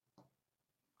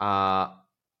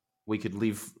 we could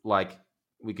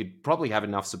probably have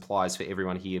enough supplies for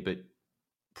everyone here, but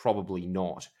probably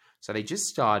not. So they just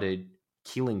started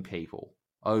killing people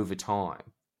over time.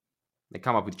 They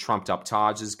come up with trumped up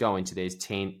charges, go into their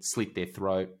tent, slit their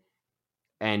throat.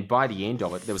 And by the end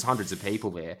of it, there was hundreds of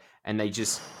people there, and they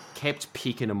just kept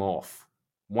picking them off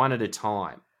one at a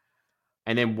time.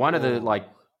 And then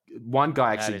one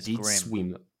guy actually did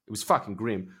swim. It was fucking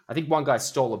grim. I think one guy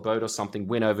stole a boat or something,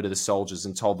 went over to the soldiers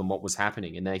and told them what was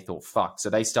happening, and they thought, fuck. So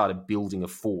they started building a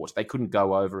fort. They couldn't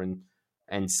go over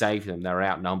and save them. They were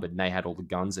outnumbered, and they had all the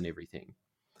guns and everything.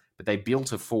 But they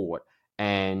built a fort,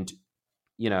 and,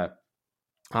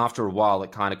 after a while,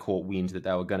 it kind of caught wind that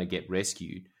they were going to get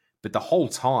rescued. But the whole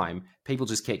time, people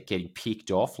just kept getting picked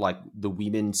off. Like, the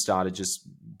women started just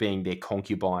being their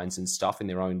concubines and stuff in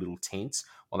their own little tents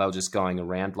while they were just going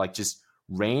around, like, just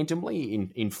randomly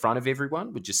in front of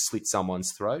everyone, would just slit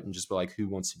someone's throat and just be like, who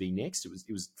wants to be next? It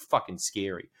was fucking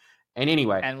scary. And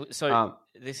anyway, and so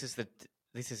this is the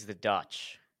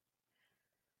Dutch.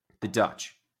 The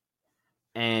Dutch.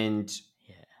 And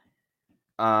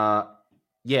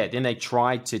then they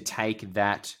tried to take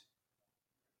that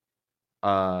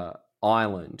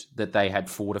island that they had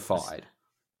fortified,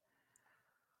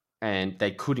 and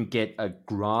they couldn't get a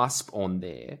grasp on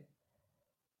there.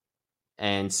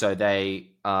 And so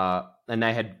they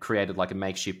had created like a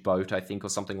makeshift boat, I think, or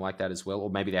something like that as well.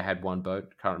 Or maybe they had one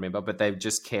boat, can't remember. But they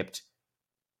just kept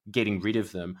getting rid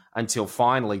of them until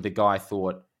finally the guy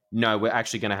thought, no, we're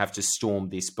actually going to have to storm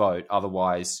this boat.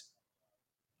 Otherwise,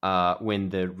 when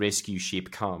the rescue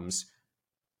ship comes,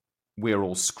 we're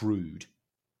all screwed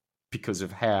because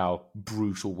of how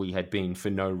brutal we had been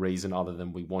for no reason other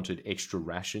than we wanted extra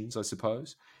rations, I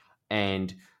suppose.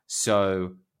 And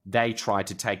so they tried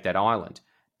to take that island,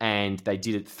 and they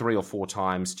did it 3 or 4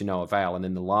 times to no avail. And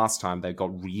then the last time they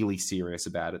got really serious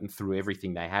about it and threw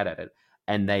everything they had at it.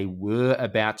 And they were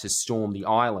about to storm the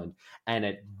island. And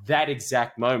at that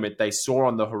exact moment, they saw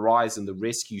on the horizon the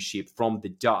rescue ship from the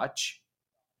Dutch,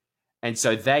 And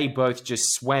so they both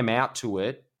just swam out to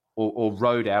it or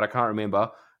rowed out, I can't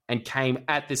remember, and came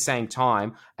at the same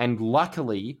time. And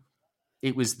luckily,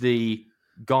 it was the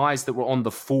guys that were on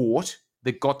the fort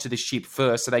that got to the ship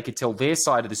first so they could tell their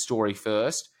side of the story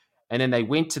first. And then they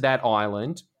went to that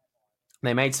island.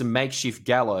 They made some makeshift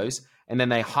gallows, and then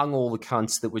they hung all the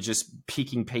cunts that were just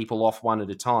picking people off one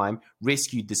at a time,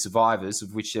 rescued the survivors,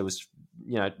 of which there was,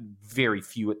 very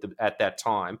few at that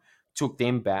time, took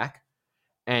them back.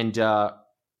 And that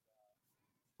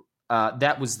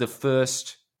was the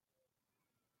first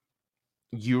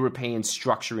European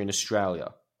structure in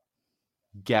Australia.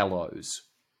 Gallows.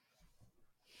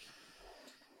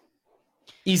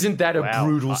 Isn't that a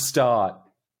brutal start?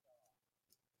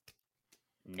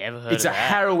 Never heard It's a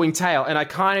harrowing tale, and I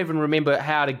can't even remember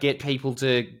how to get people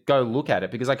to go look at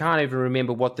it because I can't even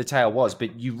remember what the tale was,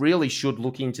 but you really should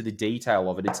look into the detail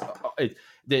of it.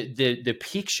 The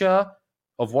picture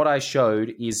of what I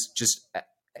showed is just, a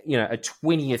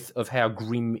 20th of how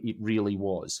grim it really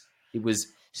was. It was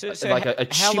like a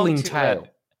chilling tale.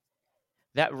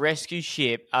 That rescue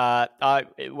ship,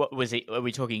 what was it? Are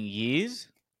we talking years?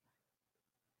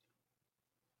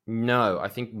 No, I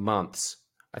think months.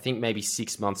 I think maybe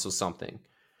 6 months or something.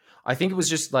 I think it was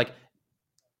just like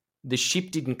the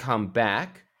ship didn't come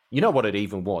back. You know what it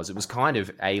even was? It was kind of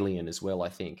Alien as well, I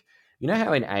think. You know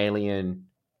how in Alien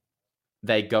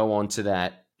they go onto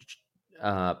that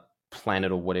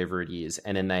planet or whatever it is,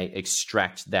 and then they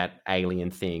extract that alien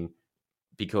thing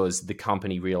because the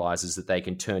company realizes that they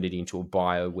can turn it into a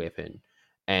bioweapon,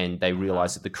 and they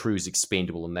realize that the crew's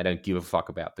expendable and they don't give a fuck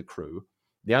about the crew.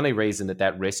 The only reason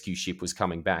that rescue ship was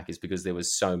coming back is because there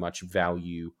was so much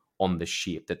value on the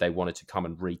ship that they wanted to come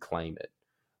and reclaim it.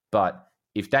 But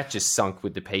if that just sunk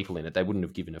with the people in it, they wouldn't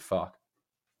have given a fuck.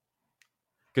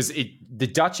 Because the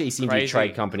Dutch East India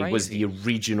Trade Company was the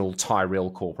original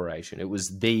Tyrell Corporation. It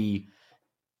was the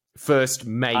first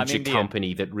major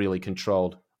company that really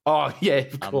controlled. Oh, yeah,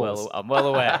 of course. I'm well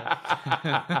aware.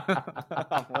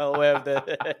 I'm well aware of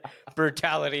the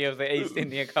brutality of the East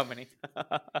India Company.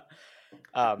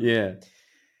 Yeah,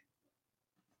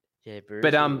 brutal.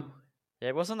 But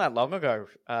it wasn't that long ago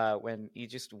when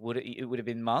it would have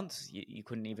been months. You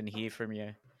couldn't even hear from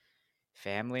your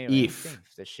family or anything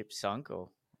if the ship sunk or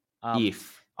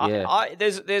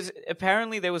there's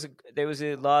apparently there was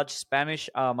a large Spanish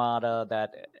armada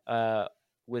that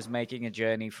was making a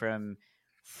journey from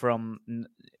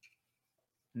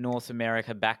North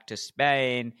America back to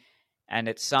Spain, and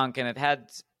it sunk, and it had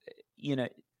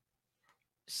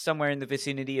somewhere in the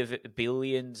vicinity of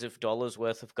billions of dollars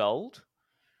worth of gold.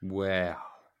 Wow.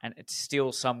 And it's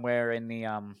still somewhere in the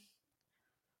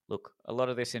look, a lot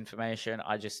of this information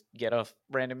I just get off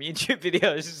random YouTube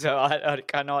videos, so I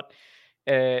cannot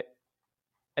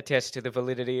attest to the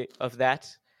validity of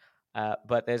that.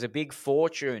 But there's a big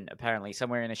fortune apparently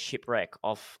somewhere in a shipwreck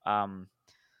off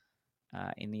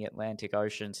in the Atlantic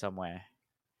Ocean somewhere.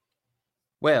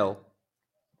 Well,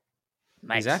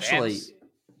 makes actually sense.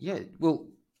 Yeah, well,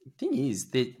 the thing is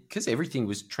that because everything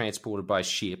was transported by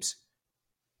ships,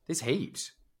 there's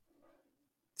heaps.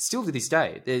 Still to this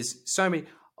day, there's so many.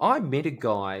 I met a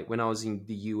guy when I was in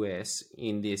the US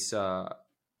in this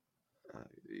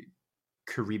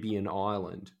Caribbean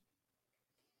island.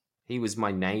 He was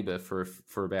my neighbor for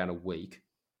about a week,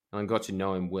 and I got to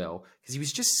know him well because he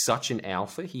was just such an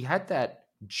alpha. He had that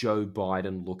Joe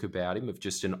Biden look about him of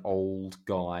just an old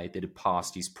guy that had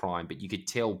passed his prime, but you could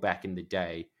tell back in the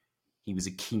day he was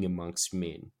a king amongst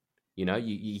men.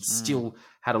 He still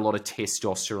had a lot of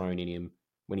testosterone in him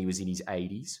when he was in his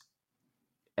 80s.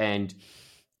 And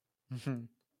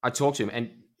I talked to him, and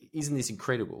isn't this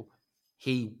incredible?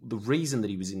 The reason that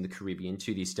he was in the Caribbean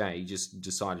to this day, he just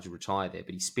decided to retire there,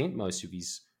 but he spent most of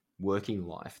his working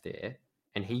life there,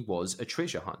 and he was a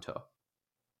treasure hunter.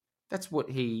 That's what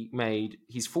he made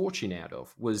his fortune out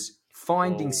of, was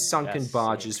finding sunken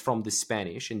barges from the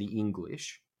Spanish and the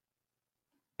English,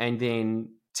 and then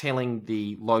telling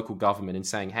the local government and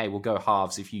saying, hey, we'll go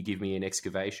halves if you give me an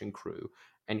excavation crew.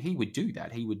 And he would do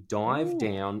that. He would dive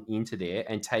down into there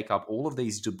and take up all of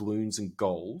these doubloons and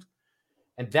gold.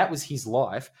 And that was his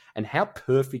life. And how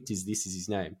perfect is this is his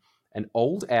name? An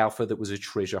old alpha that was a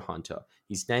treasure hunter.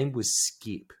 His name was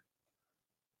Skip.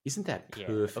 Isn't that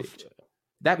perfect?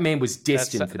 That man was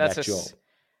destined for that job.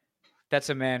 That's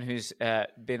a man who's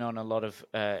been on a lot of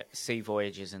sea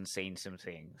voyages and seen some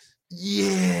things.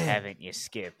 Yeah. Haven't you,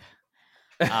 Skip?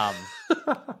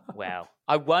 Wow.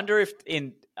 I wonder if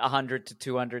in 100 to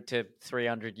 200 to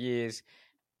 300 years,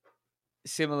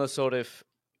 similar sort of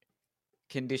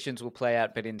conditions will play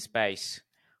out, but in space,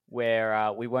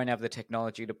 where we won't have the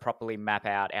technology to properly map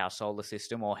out our solar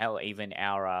system, or hell, even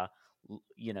our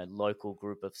local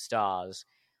group of stars,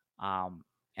 and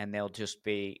there'll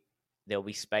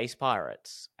be space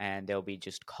pirates, and there'll be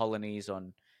just colonies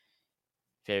on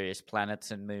various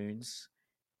planets and moons,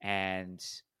 and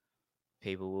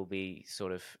people will be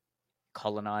sort of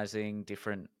colonizing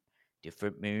different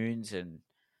moons, and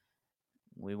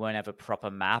we won't have a proper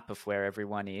map of where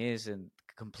everyone is, and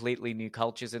completely new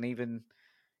cultures, and even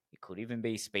it could even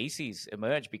be species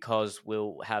emerge because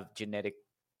we'll have genetic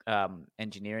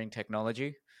engineering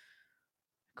technology.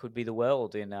 Could be the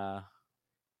world in not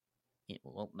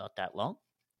that long.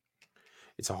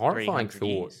 It's a horrifying thought.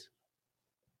 Years.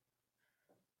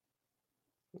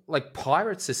 Like,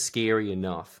 pirates are scary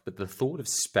enough, but the thought of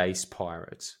space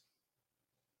pirates,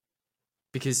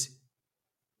 because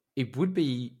it would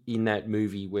be in that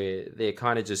movie where they're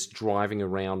kind of just driving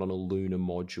around on a lunar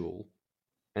module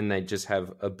and they just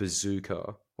have a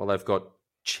bazooka while they've got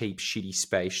cheap, shitty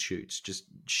space shoots just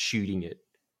shooting it,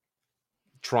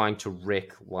 trying to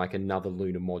wreck like another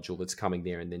lunar module that's coming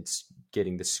there and then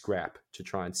getting the scrap to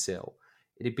try and sell.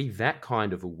 It'd be that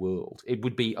kind of a world. It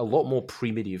would be a lot more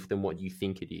primitive than what you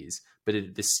think it is, but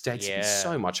the stakes would be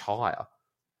so much higher.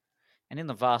 And in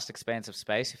the vast expanse of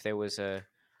space, if there was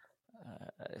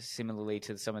similarly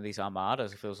to some of these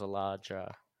armadas, if it was a large,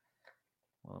 it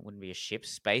wouldn't be a ship,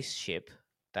 spaceship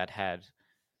that had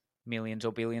millions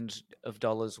or billions of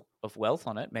dollars of wealth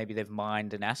on it. Maybe they've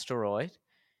mined an asteroid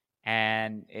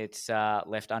and it's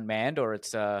left unmanned, or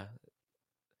it's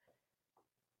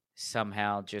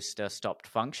somehow just stopped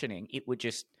functioning. It would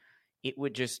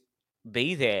just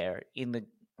be there in the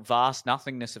vast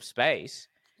nothingness of space.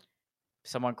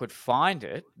 Someone could find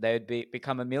it, they would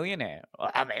become a millionaire.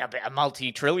 I mean, a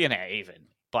multi-trillionaire even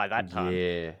by that time.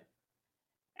 Yeah.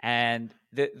 And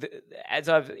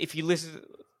if you listen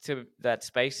to that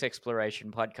space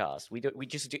exploration podcast,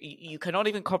 you cannot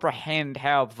even comprehend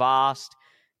how vast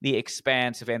the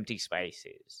expanse of empty space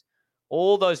is.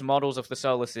 All those models of the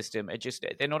solar system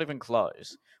they're not even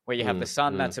close. Where you have the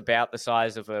sun that's about the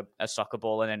size of a soccer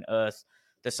ball and an Earth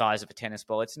the size of a tennis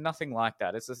ball. It's nothing like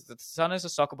that. The sun is a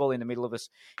soccer ball in the middle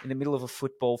of a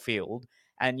football field,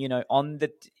 and on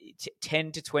the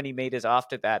 10 to 20 meters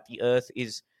after that, the Earth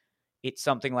it's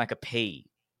something like a pea.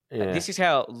 Yeah. This is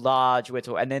how large we're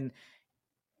talking. And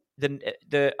then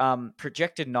the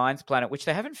projected ninth planet, which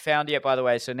they haven't found yet, by the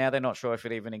way, so now they're not sure if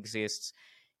it even exists,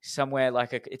 somewhere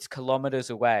like it's kilometers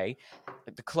away.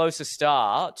 The closest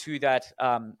star to that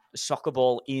soccer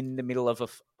ball in the middle of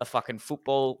a fucking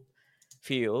football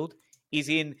field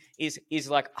is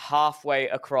like halfway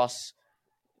across.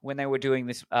 When they were doing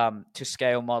this to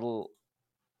scale model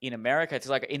in America, it's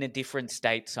like in a different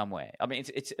state somewhere. I mean,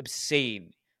 it's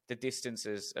obscene, the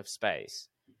distances of space.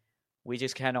 We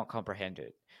just cannot comprehend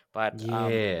it. But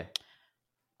I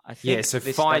think so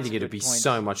finding it would be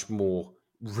so much more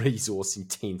resource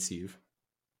intensive.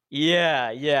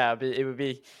 Yeah, but it would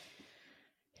be.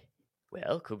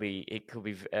 Well, it could be.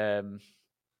 And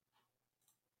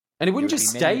it wouldn't just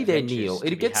stay there, Neil.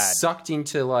 It'd get sucked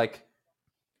into like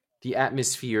the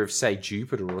atmosphere of, say,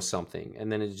 Jupiter or something,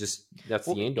 and then that's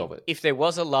the end of it. If there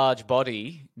was a large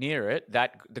body near it,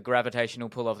 that the gravitational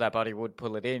pull of that body would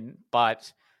pull it in,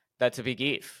 but that's a big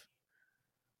if.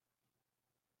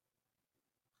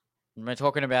 We're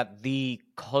talking about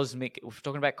cosmic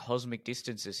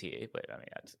distances here, but I mean,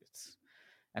 it's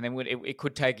and then it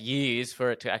could take years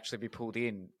for it to actually be pulled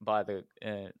in by the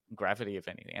gravity of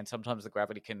anything. And sometimes the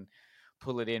gravity can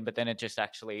pull it in, but then it just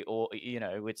actually,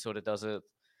 it sort of does a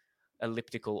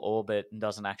elliptical orbit and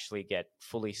doesn't actually get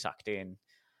fully sucked in.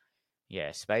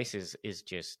 Yeah, space is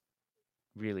just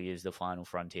really is the final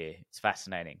frontier. It's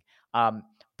fascinating.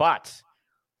 But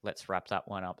let's wrap that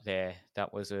one up there.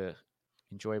 That was a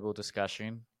enjoyable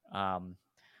discussion.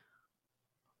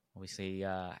 Obviously,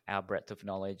 our breadth of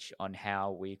knowledge on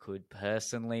how we could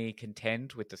personally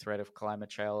contend with the threat of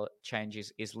climate change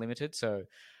is limited. So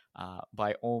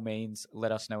by all means,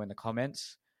 let us know in the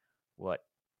comments what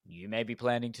you may be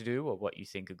planning to do or what you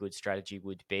think a good strategy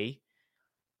would be.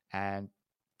 And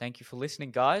thank you for listening,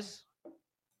 guys.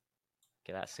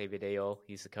 Get that CBD oil.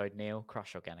 Use the code Neil,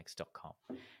 crushorganics.com.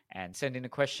 And send in a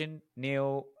question,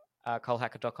 Neil,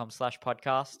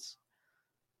 colehacker.com/podcasts.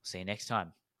 See you next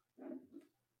time.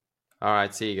 All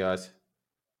right. See you guys.